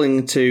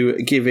struggling to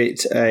give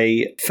it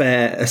a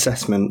fair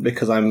assessment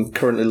because I'm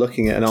currently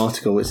looking at an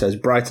article which says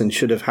Brighton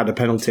should have had a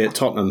penalty at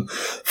Tottenham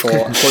for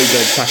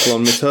Højbjerg's tackle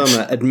on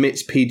Mitoma,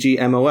 admits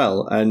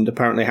PGMOL, and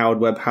apparently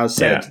Howard Webb has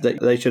said that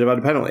they should have had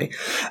a penalty.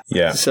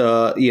 Yeah.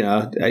 So,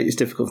 it's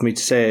difficult for me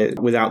to say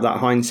without that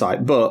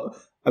hindsight, but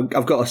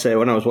I've got to say,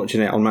 when I was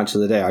watching it on Match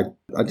of the Day,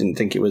 I didn't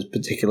think it was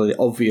particularly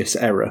obvious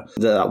error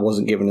that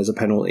wasn't given as a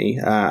penalty,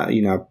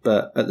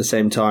 but at the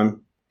same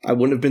time, I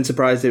wouldn't have been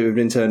surprised if it had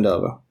been turned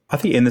over. I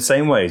think in the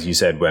same way as you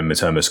said when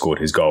Mitoma scored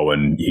his goal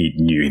and he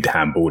knew he'd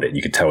handballed it,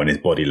 you could tell in his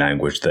body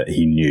language that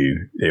he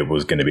knew it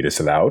was going to be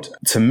disallowed.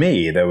 To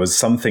me, there was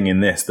something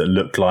in this that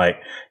looked like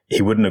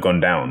he wouldn't have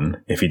gone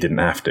down if he didn't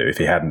have to, if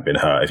he hadn't been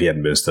hurt, if he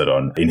hadn't been stood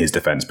on in his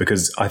defence,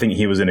 because I think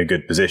he was in a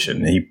good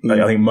position.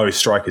 I think most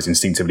strikers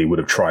instinctively would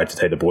have tried to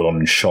take the ball on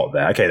and shot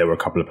there. Okay, there were a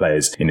couple of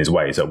players in his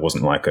way, so it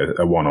wasn't like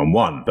a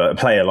one-on-one, but a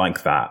player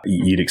like that,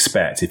 you'd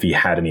expect if he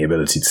had any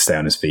ability to stay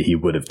on his feet, he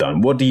would have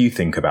done. What do you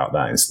think about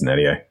that incident,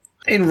 Elio?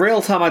 In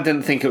real time, I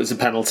didn't think it was a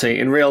penalty.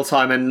 In real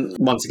time, and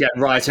once again,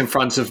 right in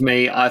front of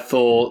me, I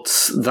thought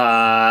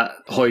that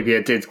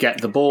Højbjerg did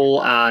get the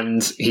ball,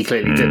 and he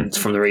clearly didn't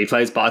from the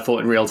replays, but I thought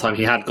in real time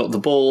he had got the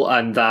ball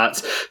and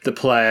that the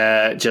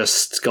player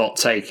just got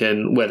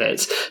taken with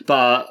it.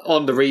 But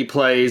on the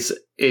replays,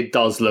 it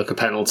does look a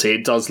penalty.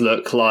 It does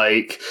look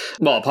like,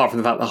 well, apart from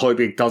the fact that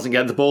Højbjerg doesn't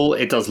get the ball,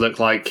 it does look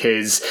like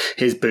his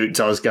boot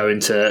does go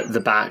into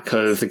the back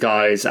of the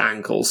guy's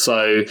ankle.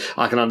 So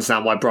I can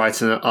understand why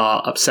Brighton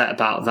are upset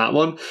about that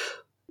one.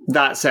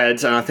 That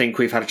said, and I think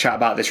we've had a chat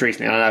about this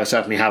recently, and I know I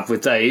certainly have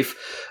with Dave,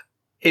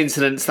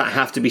 incidents that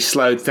have to be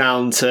slowed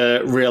down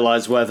to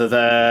realise whether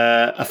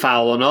they're a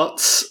foul or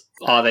not,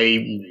 are they...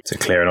 Is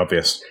it clear and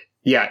obvious?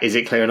 Yeah, is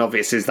it clear and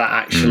obvious? Is that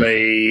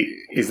actually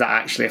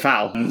a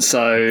foul?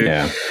 So,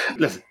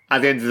 listen,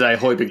 at the end of the day,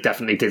 Højbjerg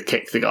definitely did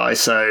kick the guy,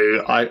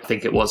 so I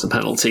think it was a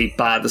penalty.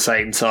 But at the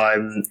same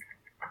time,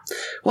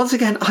 once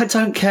again, I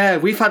don't care.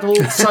 We've had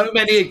so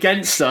many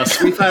against us.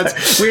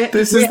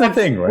 This is the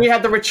thing, right? We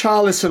had the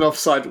Richarlison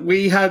offside.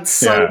 We had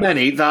so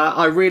many that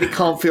I really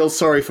can't feel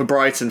sorry for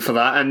Brighton for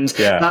that. And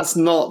that's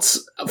not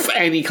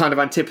any kind of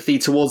antipathy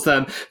towards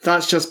them.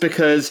 That's just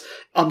because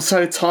I'm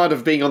so tired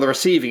of being on the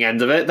receiving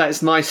end of it that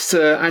it's nice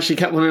to actually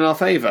get one in our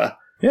favour.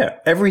 Yeah,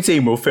 every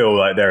team will feel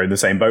like they're in the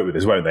same boat with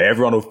this, won't they?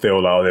 Everyone will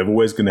feel like they're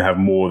always going to have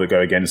more that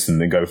go against them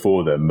than go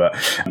for them. But,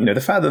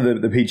 the fact that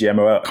the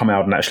PGMOL come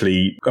out and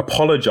actually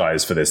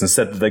apologise for this and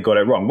said that they got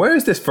it wrong. Where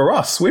is this for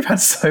us? We've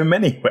had so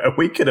many where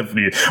we could have...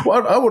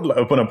 Well, I would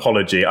like an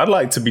apology. I'd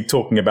like to be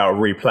talking about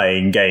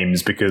replaying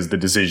games because the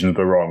decisions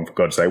were wrong, for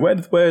God's sake.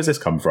 Where has this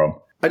come from?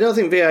 I don't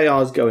think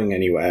VAR is going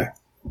anywhere.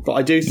 But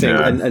I do think,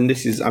 and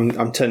this is,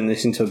 I'm turning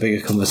this into a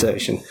bigger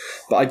conversation,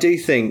 but I do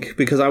think,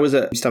 because I was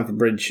at Stamford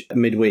Bridge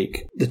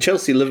midweek, the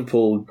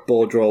Chelsea-Liverpool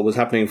ball draw was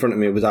happening in front of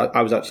me.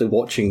 I was actually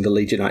watching the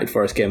Leeds United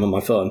Forest game on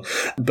my phone.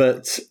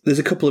 But there's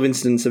a couple of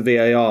incidents of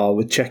VAR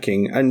with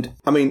checking. And,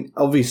 I mean,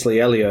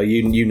 obviously, Elio,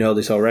 you know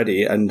this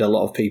already, and a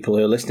lot of people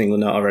who are listening will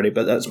know already,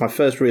 but that's my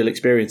first real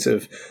experience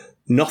of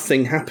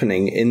nothing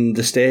happening in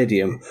the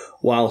stadium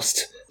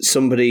whilst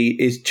somebody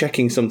is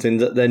checking something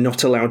that they're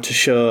not allowed to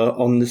show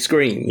on the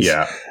screens.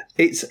 Yeah.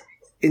 It's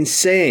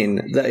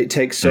insane that it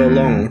takes so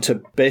long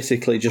to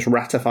basically just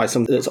ratify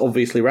something that's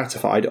obviously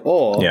ratified,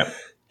 or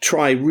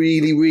try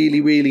really,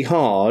 really, really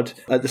hard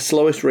at the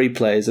slowest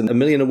replays and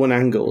 1,000,001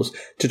 angles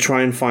to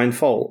try and find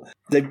fault.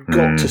 They've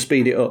got to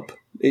speed it up.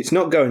 It's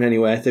not going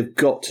anywhere. They've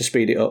got to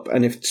speed it up.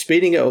 And if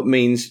speeding it up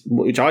means,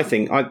 which I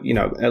think,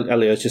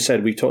 Elio just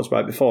said, we've talked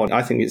about it before,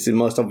 I think it's the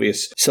most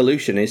obvious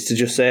solution is to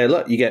just say,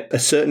 look, you get a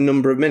certain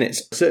number of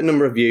minutes, a certain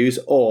number of views,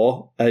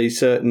 or a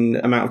certain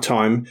amount of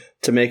time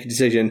to make a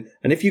decision.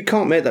 And if you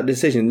can't make that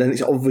decision, then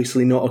it's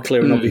obviously not a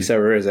clear and obvious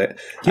error, is it?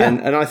 Yeah.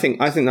 And I think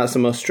that's the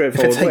most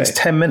straightforward way. If it takes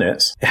 10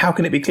 minutes, how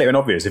can it be clear and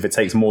obvious if it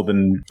takes more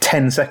than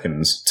 10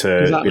 seconds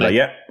to be like,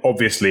 yeah,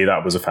 obviously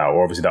that was a foul,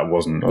 or obviously that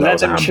wasn't, or that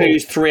was a handball. Let them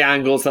choose 3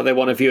 angles that they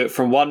want to view it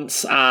from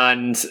once,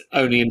 and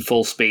only in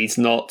full speed,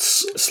 not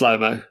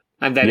slow-mo.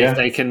 And then if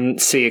they can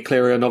see a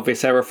clear and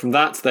obvious error from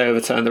that, they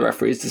overturn the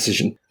referee's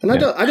decision. And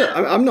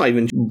I'm not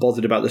even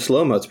bothered about the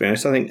slow-mo, to be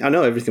honest. I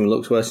know everything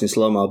looks worse in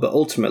slow-mo, but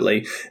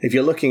ultimately, if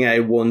you're looking at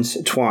it once,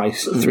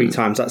 twice, 3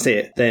 times, that's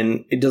it,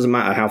 then it doesn't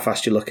matter how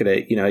fast you look at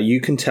it.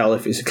 You can tell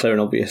if it's a clear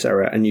and obvious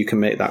error, and you can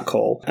make that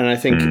call. And I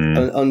think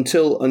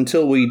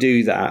until we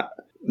do that,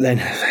 then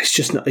it's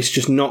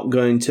just not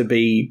going to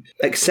be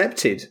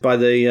accepted by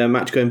the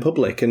match-going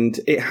public, and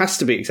it has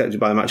to be accepted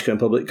by the match-going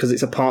public because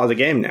it's a part of the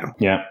game now.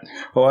 Yeah.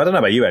 Well, I don't know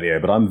about you, Elio,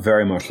 but I'm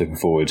very much looking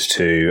forward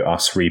to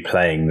us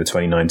replaying the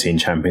 2019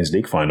 Champions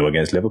League final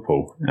against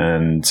Liverpool,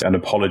 and an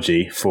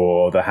apology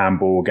for the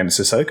handball against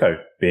Sissoko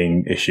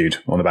being issued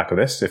on the back of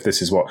this. If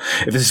this is what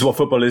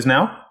football is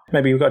now,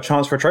 maybe we've got a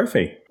chance for a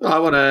trophy. I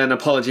want an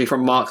apology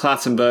from Mark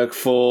Clattenburg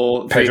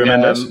for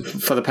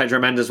the Pedro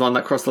Mendes one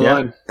that crossed the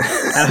line.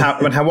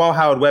 And while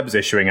Howard Webb's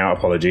issuing out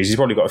apologies, he's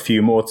probably got a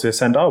few more to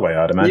send our way,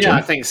 I'd imagine. Yeah,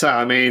 I think so.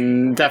 I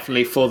mean,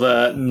 definitely for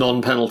the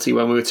non-penalty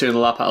when we were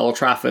 2-0 up at Old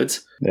Trafford.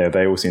 Yeah,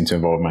 they all seem to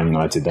involve Man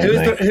United,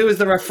 don't they? Who was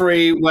the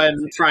referee when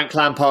Frank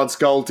Lampard's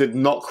goal did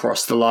not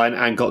cross the line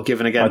and got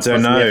given against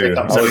us? I don't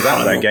know. I was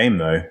at that game,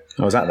 though.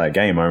 I was at that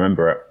game, I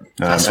remember it.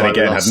 And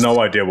again, had no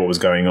idea what was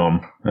going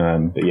on.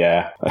 But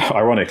yeah,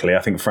 ironically,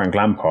 I think Frank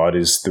Lampard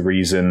is the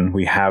reason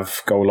we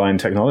have goal line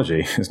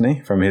technology, isn't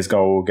he? From his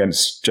goal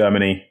against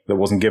Germany that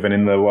wasn't given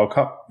in the World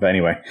Cup. But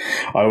anyway,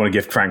 I don't want to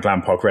give Frank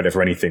Lampard credit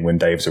for anything when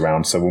Dave's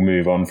around, so we'll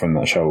move on from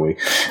that, shall we?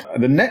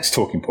 The next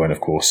talking point,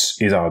 of course,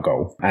 is our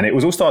goal. And it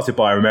was all started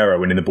by Romero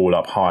winning the ball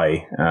up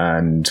high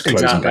and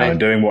closing down and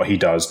doing what he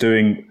does,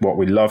 doing what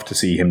we love to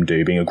see him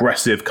do, being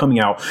aggressive, coming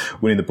out,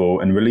 winning the ball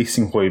and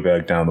releasing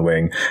Højbjerg down the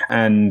wing.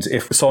 And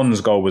if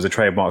Son's goal was a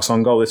trademark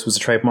Son goal, this was a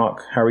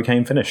trademark Harry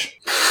Kane finish.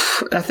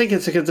 I think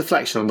it took a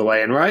deflection on the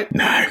way in, right?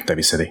 No, don't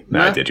be silly.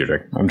 No, it did, you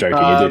joke. I'm joking.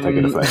 He did take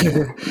a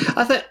deflection.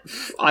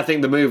 I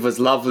think the move was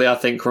lovely. I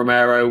think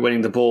Romero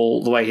winning the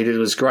ball the way he did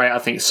was great. I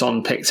think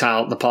Son picked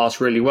out the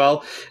pass really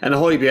well. And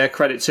Højbjerg,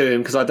 credit to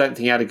him, because I don't think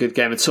he had a good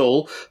game at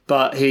all,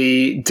 but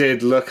he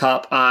did look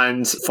up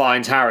and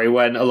find Harry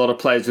when a lot of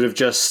players would have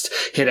just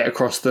hit it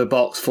across the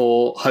box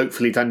for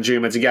hopefully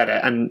Danjuma to get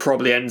it, and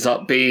probably ends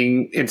up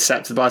being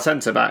intercepted by a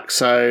centre-back.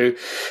 So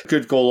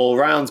good goal all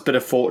round, bit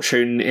of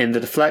fortune in the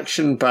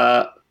deflection, but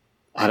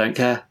I don't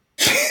care.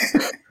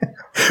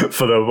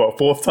 For the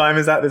fourth time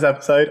is that this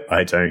episode?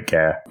 I don't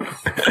care.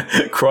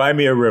 Cry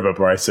me a river,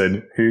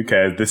 Bryson. Who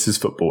cares? This is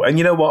football. And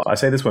you know what? I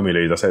say this when we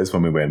lose. I say this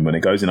when we win. When it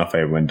goes in our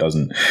favour, when it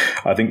doesn't.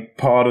 I think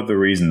part of the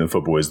reason that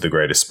football is the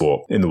greatest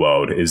sport in the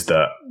world is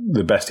that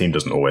the best team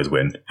doesn't always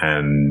win.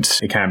 And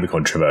it can be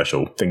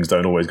controversial. Things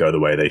don't always go the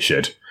way they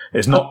should.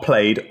 It's not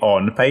played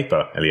on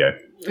paper, Elio.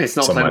 It's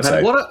not played on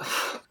paper.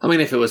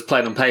 If it was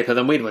played on paper,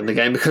 then we'd win the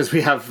game because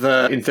we have,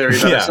 in theory,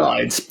 better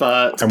sides.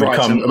 But and we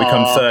come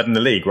third in the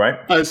league, right?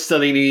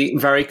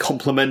 Stellini very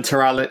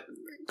complimentarily.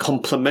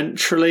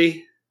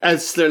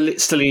 As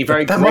Stellini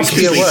very that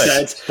graciously must be a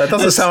word. said. That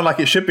doesn't sound like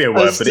it should be a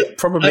word, but it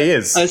probably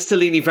is. As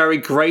Stellini very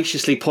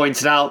graciously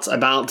pointed out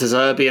about De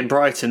Zerbi and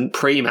Brighton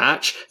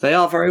pre-match, they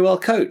are very well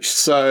coached.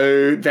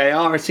 So they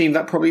are a team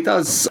that probably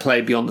does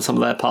play beyond the sum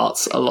of their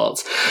parts a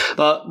lot.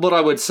 But what I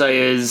would say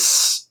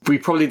is we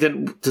probably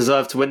didn't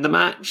deserve to win the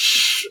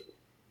match.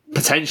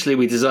 Potentially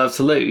we deserve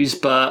to lose,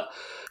 but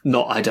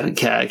I don't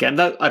care again.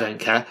 No, I don't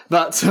care.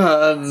 But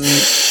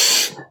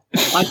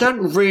I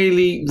don't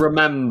really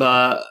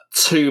remember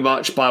too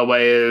much by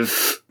way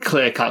of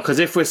clear cut, because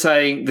if we're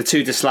saying the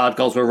 2 disallowed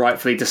goals were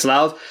rightfully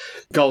disallowed,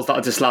 goals that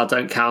are disallowed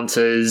don't count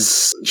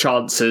as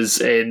chances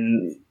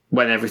in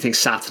when everything's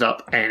satted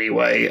up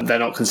anyway. They're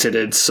not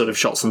considered sort of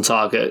shots on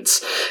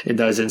targets in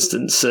those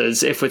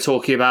instances. If we're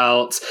talking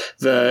about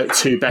the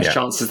 2 best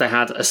chances they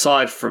had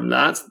aside from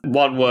that,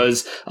 one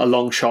was a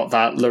long shot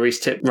that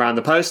Lloris tipped around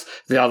the post.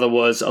 The other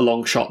was a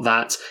long shot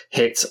that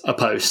hit a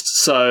post.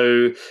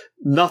 So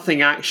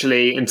nothing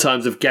actually in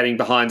terms of getting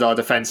behind our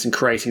defence and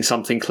creating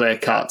something clear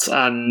cut.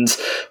 And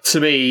to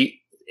me,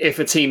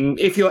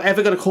 if you're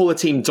ever going to call a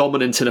team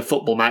dominant in a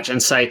football match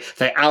and say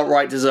they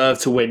outright deserve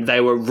to win,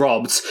 they were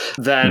robbed,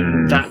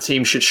 then that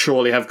team should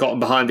surely have gotten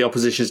behind the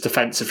opposition's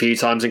defence a few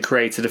times and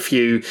created a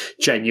few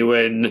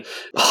genuine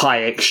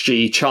high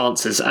XG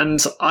chances. And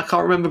I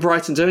can't remember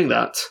Brighton doing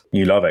that.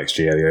 You love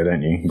XG, Elio,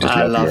 don't you?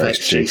 I love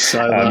XG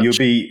so much. You'll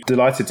be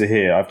delighted to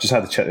hear, I've just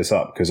had to check this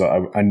up because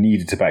I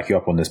needed to back you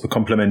up on this, but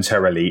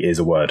complementarily is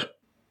a word.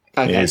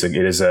 Okay. It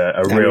is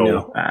a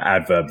real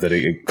adverb that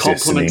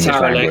exists in the English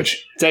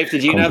language. Dave,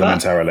 did you know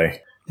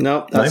that?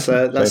 No,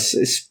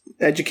 it's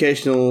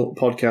educational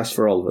podcast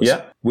for all of us.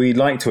 Yeah, we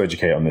like to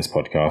educate on this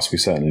podcast. We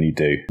certainly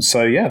do.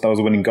 So, yeah, that was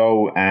a winning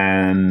goal,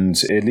 and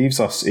it leaves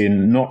us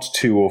in not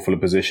too awful a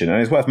position.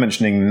 And it's worth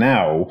mentioning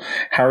now,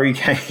 Harry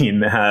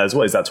Kane has,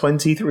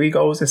 23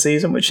 goals this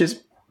season, which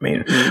is,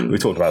 we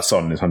talked about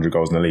Son and his 100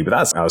 goals in the league, but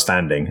that's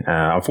outstanding.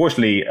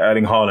 Unfortunately,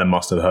 Erling Haaland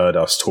must have heard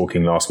us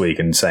talking last week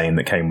and saying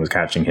that Kane was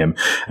catching him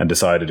and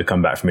decided to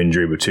come back from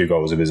injury with 2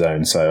 goals of his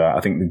own. So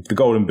I think the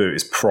golden boot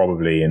is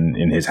probably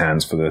in his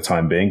hands for the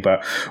time being,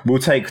 but we'll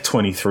take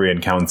 23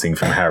 and counting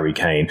from Harry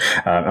Kane.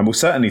 And we'll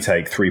certainly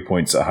take 3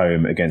 points at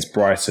home against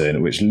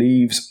Brighton, which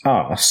leaves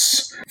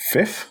us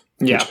 5th.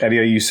 Yeah. Which,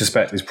 Elio, you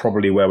suspect is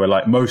probably where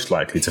we're most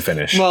likely to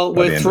finish. Well,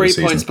 we're 3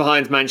 points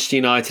behind Manchester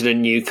United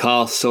and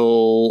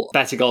Newcastle.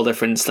 Better goal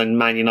difference than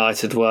Man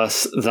United,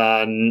 worse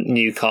than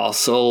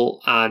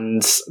Newcastle.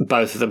 And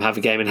both of them have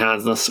a game in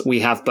hand on us.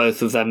 We have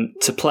both of them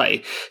to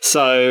play.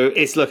 So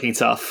it's looking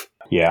tough.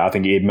 Yeah, I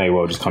think it may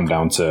well just come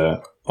down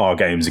to our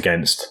games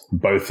against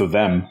both of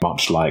them,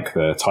 much like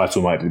the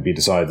title might be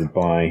decided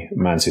by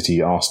Man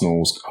City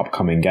Arsenal's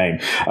upcoming game.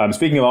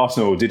 Speaking of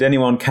Arsenal, did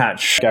anyone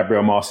catch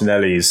Gabriel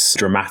Martinelli's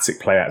dramatic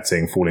play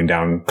acting, falling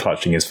down,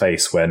 clutching his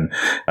face when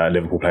a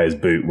Liverpool player's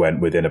boot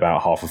went within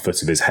about half a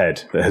foot of his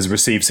head? That has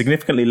received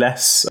significantly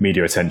less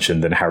media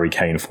attention than Harry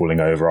Kane falling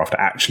over after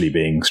actually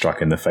being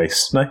struck in the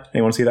face. No?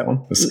 Anyone see that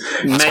one?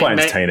 It's quite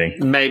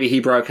entertaining. Maybe he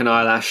broke an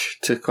eyelash,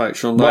 to quote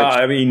Sean Dyche. Well,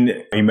 I mean,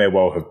 he may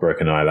well have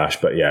broken an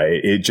eyelash, but yeah,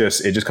 it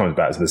just comes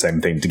back to the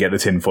same thing, to get the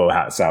tinfoil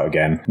hats out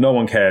again. No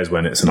one cares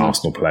when it's an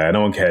Arsenal player.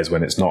 No one cares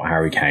when it's not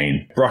Harry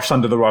Kane. Brushed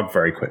under the rug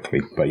very quickly.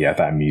 But yeah,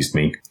 that amused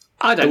me.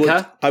 I don't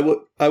care.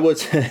 I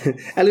would.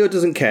 Elio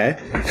doesn't care.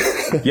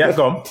 Yeah,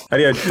 go on.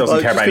 Elio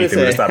doesn't care about anything.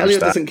 We've established Elio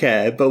that. doesn't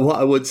care, but what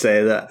I would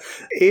say that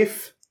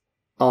if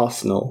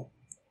Arsenal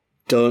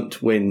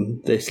don't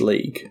win this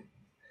league,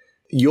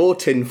 your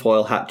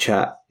tinfoil hat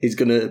chat is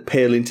going to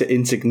pale into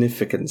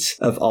insignificance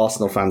of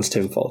Arsenal fans'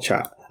 tinfoil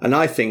chat. And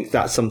I think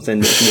that's something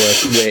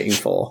that's worth waiting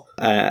for.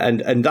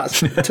 And that's,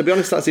 to be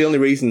honest, that's the only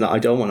reason that I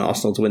don't want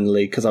Arsenal to win the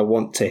league, because I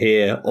want to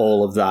hear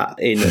all of that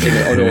in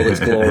all its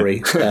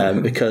glory,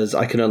 because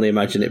I can only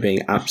imagine it being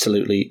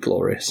absolutely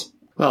glorious.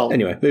 Well,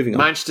 anyway, moving on.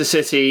 Manchester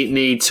City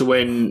need to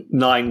win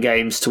 9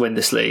 games to win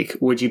this league.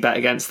 Would you bet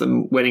against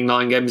them winning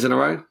 9 games in a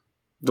row,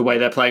 the way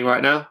they're playing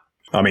right now?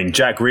 I mean,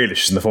 Jack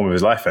Grealish is in the form of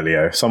his life,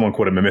 Elio. Someone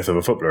called him a myth of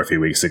a footballer a few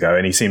weeks ago,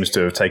 and he seems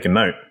to have taken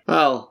note.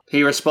 Well,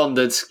 he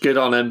responded. Good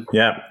on him.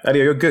 Yeah,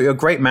 Elio, you're a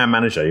great man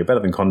manager. You're better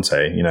than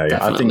Conte. You know,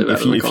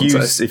 Definitely I think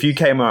if you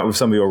came out with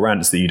some of your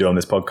rants that you do on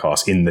this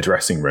podcast in the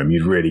dressing room,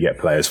 you'd really get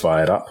players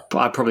fired up. But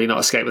I'd probably not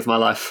escape with my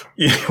life.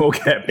 Or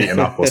get beaten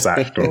up or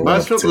sacked. Or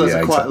most footballers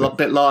are quite a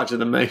bit larger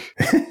than me.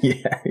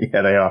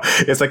 yeah, they are.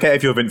 It's okay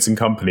if you're Vincent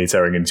Kompany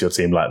tearing into your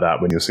team like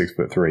that when you're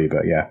 6'3",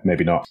 but yeah,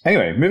 maybe not.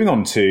 Anyway, moving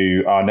on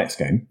to our next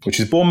game,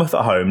 which is Bournemouth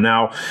at home.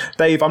 Now,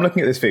 Dave, I'm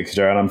looking at this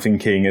fixture and I'm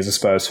thinking, as a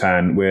Spurs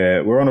fan,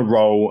 we're on a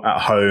roll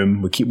at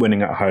home. We keep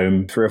winning at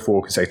home, 3 or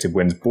 4 consecutive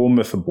wins.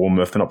 Bournemouth,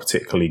 they're not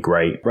particularly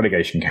great.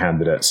 Relegation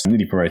candidates,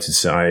 newly promoted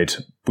side.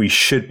 We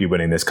should be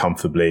winning this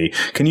comfortably.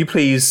 Can you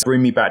please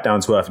bring me back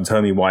down to earth and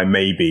tell me why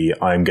maybe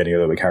I'm getting a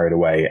little bit carried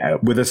away,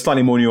 with a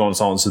slightly more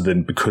nuanced answer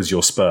than because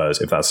you're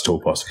Spurs, if that's at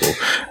all possible,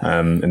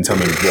 and tell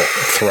me what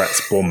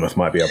threats Bournemouth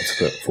might be able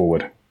to put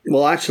forward.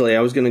 Well, actually,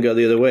 I was going to go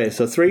the other way.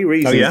 So 3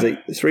 reasons.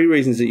 3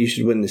 reasons that you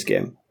should win this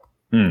game.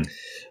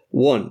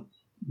 1,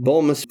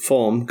 Bournemouth's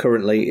form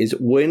currently is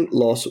win,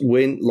 loss,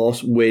 win,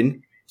 loss,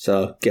 win.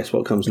 So guess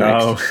what comes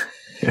next? Oh,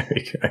 there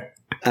we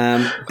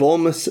go.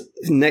 Bournemouth's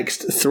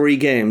next 3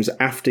 games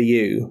after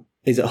you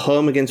is at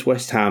home against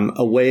West Ham,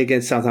 away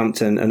against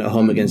Southampton, and at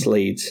home against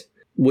Leeds,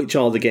 which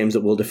are the games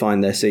that will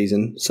define their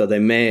season. So they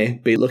may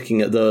be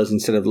looking at those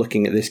instead of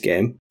looking at this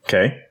game.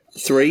 Okay.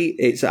 3,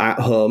 it's at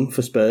home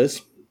for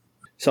Spurs.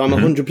 So I'm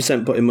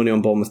 100% putting money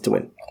on Bournemouth to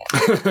win.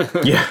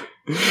 Yeah.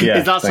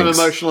 Is that some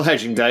emotional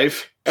hedging,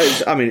 Dave?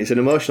 It's an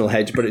emotional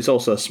hedge, but it's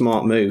also a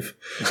smart move.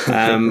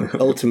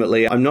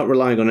 Ultimately, I'm not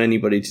relying on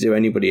anybody to do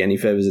anybody any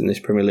favours in this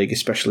Premier League,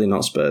 especially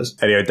not Spurs.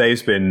 Elio,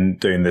 Dave's been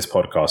doing this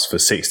podcast for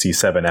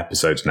 67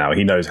 episodes now.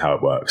 He knows how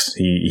it works.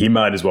 He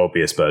might as well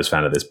be a Spurs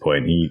fan at this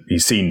point.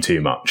 He's seen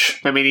too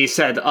much. I mean, he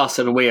said us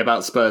and we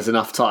about Spurs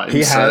enough times. He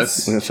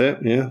has. That's it,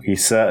 yeah. He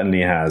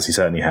certainly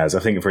has. I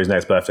think for his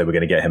next birthday, we're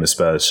going to get him a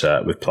Spurs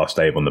shirt with Plus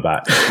Dave on the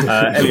back.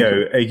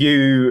 Elio, are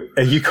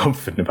you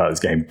confident about this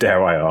game,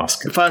 dare I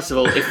ask? First of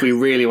all, if we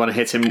really want to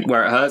hit him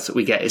where it hurts,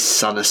 we get his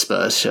son a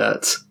Spurs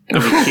shirt.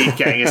 And we keep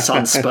getting his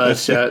son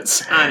Spurs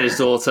shirts and his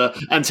daughter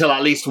until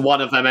at least one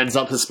of them ends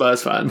up a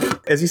Spurs fan.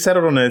 Has he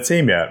settled on a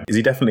team yet? Is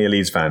he definitely a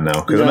Leeds fan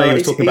now? Because I know he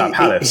was talking about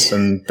Palace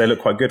and they look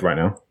quite good right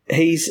now.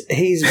 He's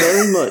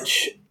very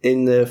much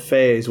in the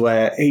phase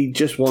where he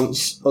just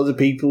wants other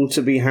people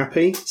to be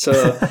happy. So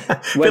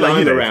when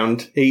I'm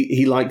around,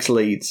 he likes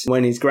Leeds.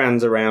 When his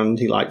grand's around,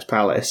 he likes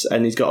Palace.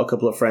 And he's got a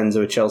couple of friends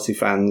who are Chelsea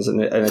fans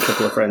and a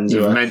couple of friends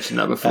who mentioned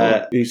that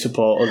before. Who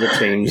support other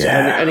teams.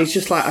 Yeah. And he's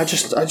just like, I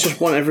just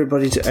want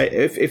everybody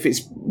to... If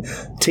it's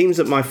teams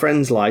that my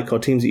friends like or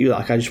teams that you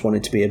like, I just want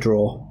it to be a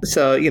draw.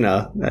 So,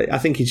 I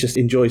think he just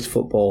enjoys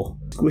football,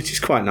 which is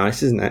quite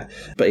nice, isn't it?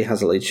 But he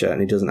has a Leeds shirt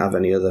and he doesn't have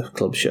any other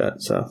club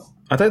shirt, so...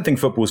 I don't think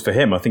football's for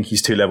him. I think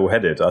he's too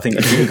level-headed. I think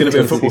if you're going to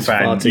be a football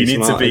fan, you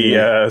need to be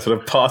a sort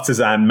of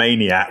partisan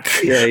maniac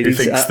who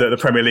thinks that the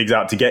Premier League's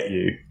out to get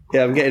you.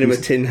 Yeah, I'm getting him a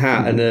tin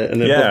hat and a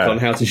book on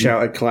how to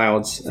shout at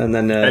clouds. And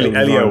then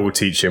Elio will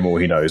teach him all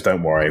he knows.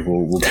 Don't worry.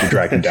 We'll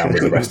drag him down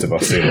with the rest of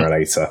us sooner or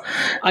later.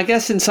 I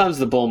guess in terms of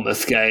the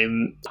Bournemouth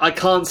game, I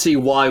can't see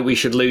why we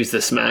should lose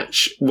this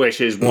match,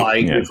 which is why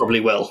we probably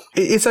will.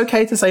 It's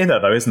okay to say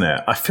that, though, isn't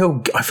it? I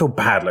feel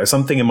bad. Like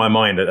something in my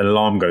mind, an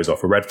alarm goes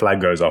off, a red flag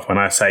goes off when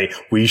I say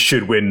we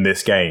should win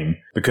this game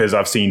because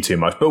I've seen too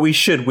much. But we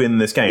should win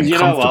this game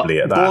comfortably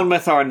at that.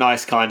 Bournemouth are a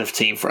nice kind of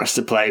team for us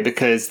to play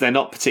because they're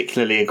not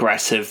particularly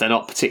aggressive. They're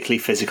not particularly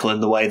physical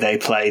in the way they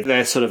play.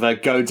 They're sort of a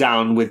go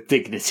down with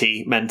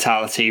dignity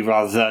mentality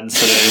rather than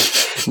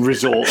sort of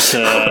resort to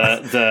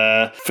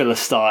the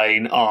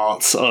Philistine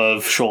arts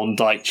of Sean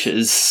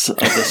Dyche's of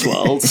this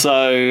world.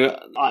 So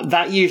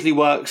that usually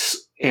works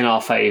in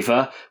our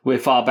favour. We're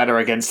far better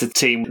against a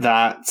team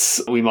that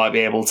we might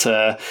be able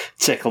to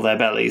tickle their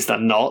bellies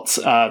than not,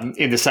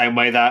 in the same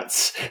way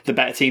that the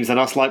better teams than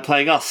us like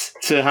playing us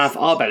to have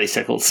our bellies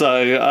tickled.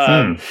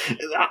 So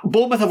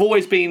Bournemouth have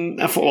always been,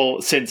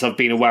 since I've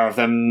been aware of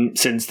them,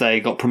 since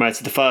they got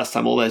promoted the first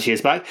time all those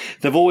years back,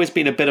 they've always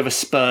been a bit of a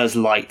Spurs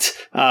light,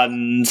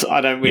 and I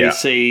don't really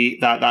see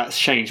that that's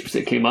changed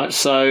particularly much.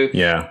 So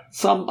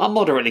I'm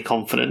moderately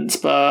confident,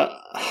 but...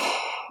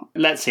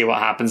 let's see what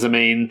happens. I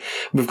mean,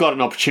 we've got an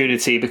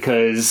opportunity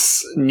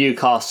because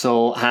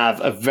Newcastle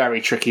have a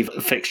very tricky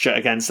fixture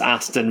against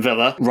Aston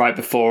Villa right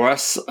before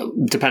us.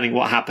 Depending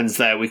what happens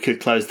there, we could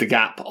close the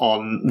gap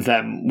on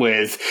them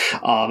with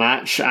our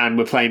match. And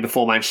we're playing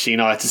before Manchester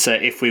United, so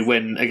if we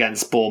win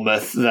against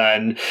Bournemouth,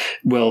 then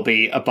we'll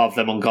be above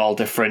them on goal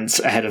difference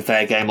ahead of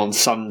their game on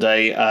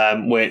Sunday,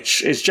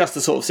 which is just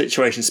the sort of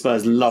situation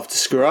Spurs love to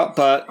screw up.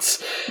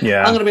 But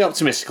I'm going to be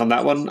optimistic on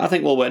that one. I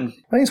think we'll win.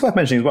 I think it's worth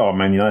mentioning as well,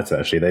 Man United,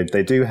 actually,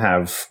 they do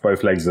have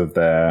both legs of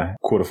their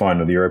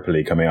quarterfinal of the Europa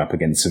League coming up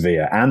against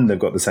Sevilla, and they've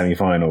got the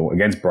semi-final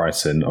against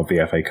Brighton of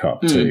the FA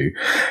Cup too.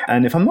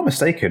 And if I'm not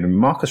mistaken,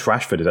 Marcus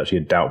Rashford is actually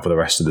a doubt for the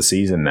rest of the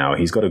season now.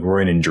 He's got a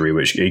groin injury,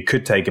 which it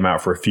could take him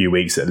out for a few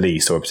weeks at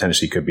least, or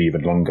potentially could be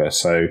even longer.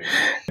 So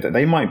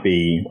they might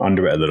be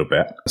under it a little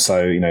bit.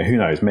 So, who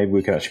knows? Maybe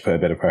we could actually put a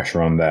bit of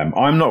pressure on them.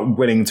 I'm not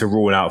willing to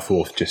rule out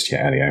fourth just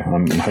yet, Elio.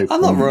 I'm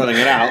not ruling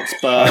it out,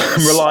 but...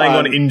 I'm relying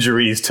on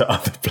injuries to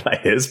other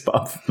players, but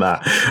other than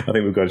that, I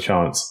think we've got a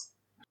chance.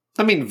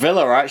 I mean,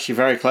 Villa are actually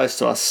very close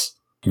to us.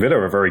 Villa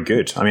are very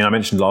good. I mean, I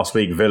mentioned last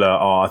week, Villa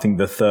are, I think,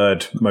 the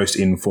third most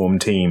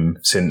informed team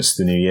since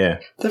the new year.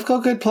 They've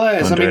got good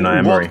players. Under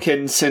I mean,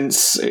 Watkins,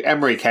 since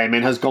Emery came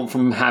in, has gone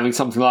from having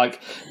something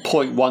like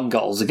 0.1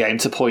 goals a game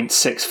to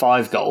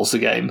 0.65 goals a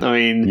game. I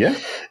mean,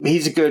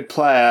 he's a good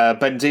player.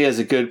 Bendia's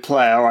a good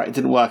player. All right, it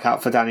didn't work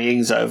out for Danny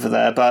Ings over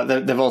there, but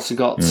they've also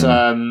got, who's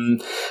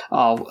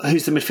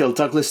the midfield?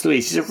 Douglas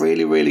Luiz. He's a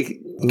really,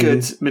 really good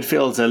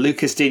midfielder.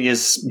 Lucas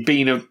Digne's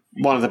been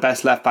one of the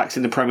best left backs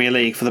in the Premier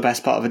League for the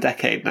best part of a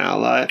decade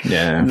now.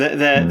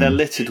 They're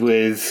littered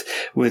with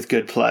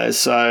good players.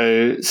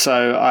 So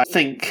I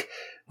think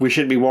we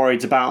shouldn't be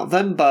worried about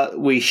them, but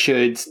we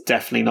should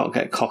definitely not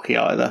get cocky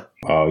either.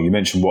 Oh, you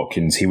mentioned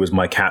Watkins. He was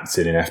my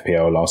captain in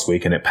FPL last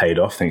week, and it paid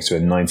off thanks to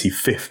a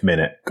 95th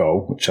minute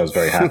goal, which I was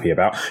very happy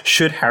about.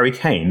 Should Harry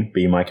Kane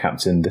be my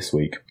captain this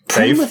week?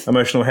 Dave,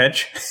 emotional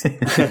hedge?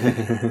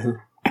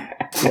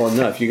 Well,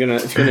 no. If you're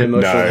gonna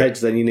emotional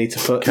hedge, then you need to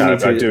put. I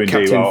do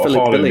indeed. Well,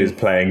 Haaland is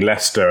playing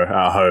Leicester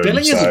at home.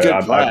 Billing is a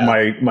good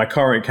player. My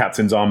current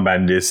captain's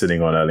armband is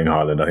sitting on Erling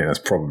Haaland. I think that's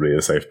probably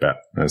a safe bet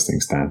as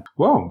things stand.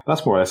 Well,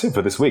 that's more or less it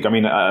for this week. I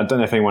mean, I don't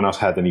know if anyone else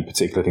had any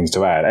particular things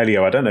to add.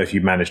 Elio, I don't know if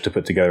you managed to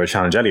put together a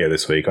challenge Elio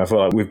this week. I feel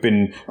like we've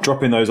been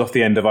dropping those off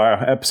the end of our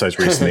episodes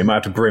recently. Might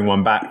have to bring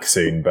one back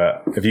soon.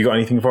 But have you got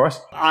anything for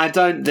us? I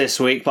don't this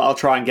week, but I'll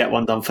try and get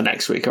one done for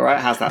next week. All right?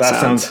 How's that sound?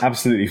 That sounds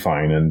absolutely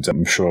fine, and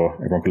I'm sure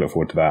everyone can look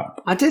forward to that.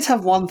 I did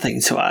have one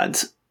thing to add.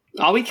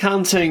 Are we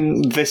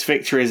counting this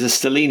victory as a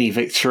Stellini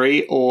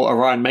victory or a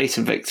Ryan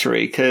Mason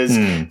victory? Because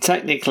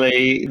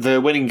technically the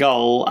winning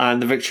goal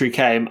and the victory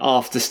came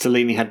after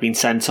Stellini had been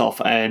sent off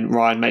and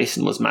Ryan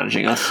Mason was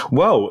managing us.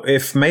 Well,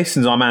 if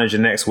Mason's our manager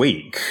next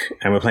week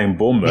and we're playing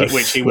Bournemouth,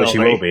 which he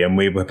will be, and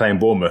we're playing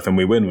Bournemouth and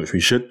we win, which we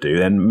should do,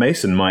 then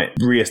Mason might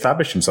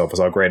re-establish himself as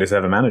our greatest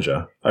ever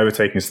manager,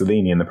 overtaking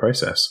Stellini in the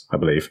process, I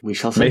believe. We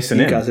shall see. Mason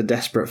you guys are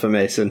desperate for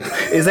Mason.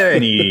 Is there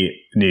any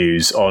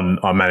news on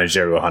our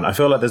managerial hunt? I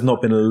feel like there's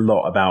not been a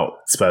lot about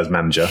Spurs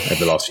manager over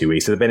the last few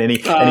weeks. Has there been any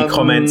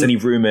comments, any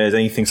rumours,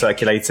 anything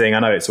circulating? I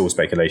know it's all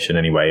speculation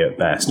anyway at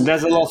best.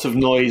 There's a lot of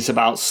noise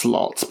about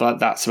Slot, but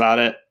that's about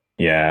it.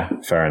 Yeah,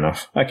 fair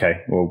enough.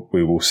 Okay, well,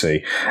 we will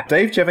see.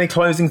 Dave, do you have any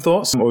closing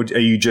thoughts? Or are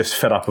you just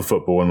fed up of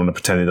football and want to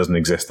pretend it doesn't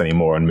exist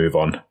anymore and move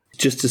on?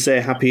 Just to say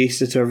happy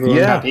Easter to everyone.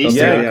 Yeah, Happy Easter.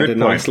 yeah, We had a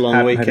nice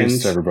long weekend. Happy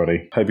Easter,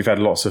 everybody. Hope you've had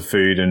lots of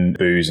food and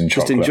booze and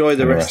chocolate. Just enjoy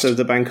the rest of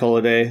the bank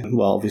holiday.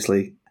 Well,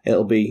 obviously,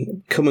 it'll be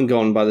come and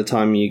gone by the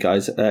time you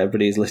guys,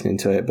 everybody is listening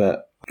to it,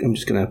 but I'm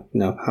just going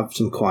to have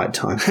some quiet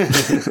time.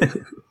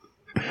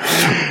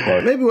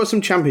 Right. Maybe watch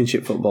some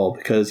Championship football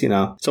because,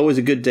 it's always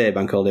a good day,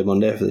 Bank Holiday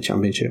Monday, for the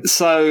Championship.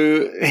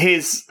 So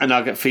here's a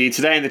nugget for you.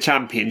 Today in the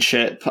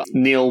Championship,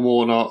 Neil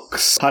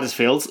Warnock's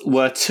Huddersfield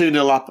were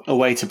 2-0 up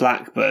away to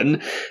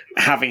Blackburn,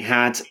 having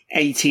had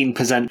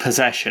 18%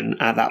 possession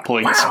at that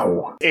point.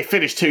 Wow. It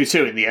finished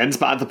 2-2 in the end,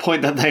 but at the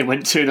point that they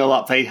went 2-0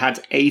 up, they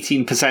had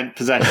 18%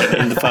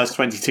 possession in the first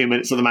 22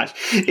 minutes of the match.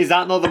 Is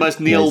that not the most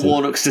Neil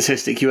Warnock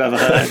statistic you ever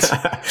heard?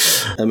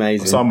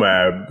 Amazing.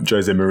 Somewhere,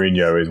 Jose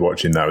Mourinho is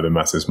watching that with a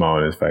massive smile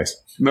on his face.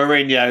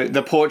 Mourinho,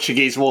 the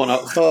Portuguese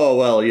Warnock. Oh,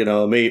 well,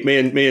 me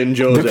and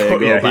Jose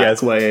go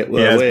back way. He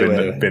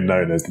has been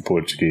known as the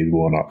Portuguese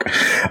Warnock.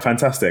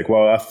 Fantastic.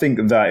 Well, I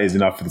think that is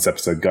enough for this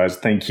episode, guys.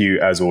 Thank you,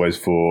 as always,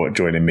 for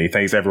joining me.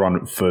 Thanks,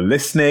 everyone, for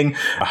listening.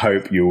 I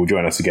hope you will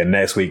join us again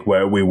next week,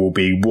 where we will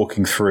be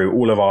walking through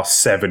all of our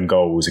 7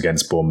 goals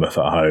against Bournemouth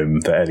at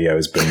home that Elio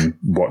has been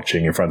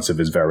watching in front of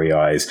his very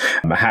eyes.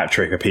 A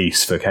hat-trick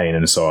apiece for Kane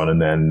and Son,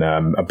 and then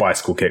a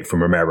bicycle kick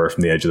from Romero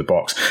from the edge of the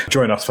box.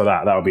 Join us for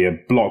that. That'll be a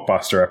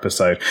blockbuster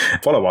episode.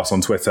 Follow us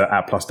on Twitter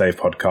at +Dave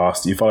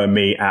Podcast. You follow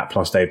me at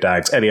 +Dave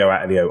Dags, Elio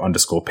at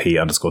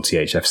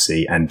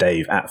Elio_P_THFC, and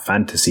Dave at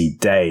Fantasy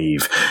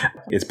Dave.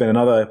 It's been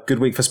another good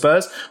week for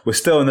Spurs. We're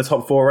still in the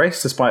top 4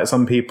 race, despite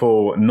some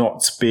people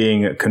not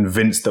being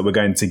convinced that we're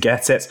going to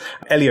get it.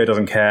 Elio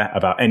doesn't care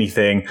about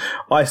anything.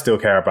 I still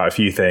care about a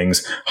few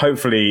things.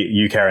 Hopefully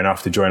you care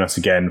enough to join us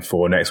again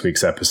for next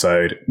week's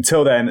episode.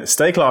 Until then,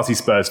 stay classy,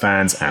 Spurs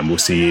fans, and we'll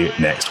see you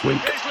next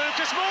week.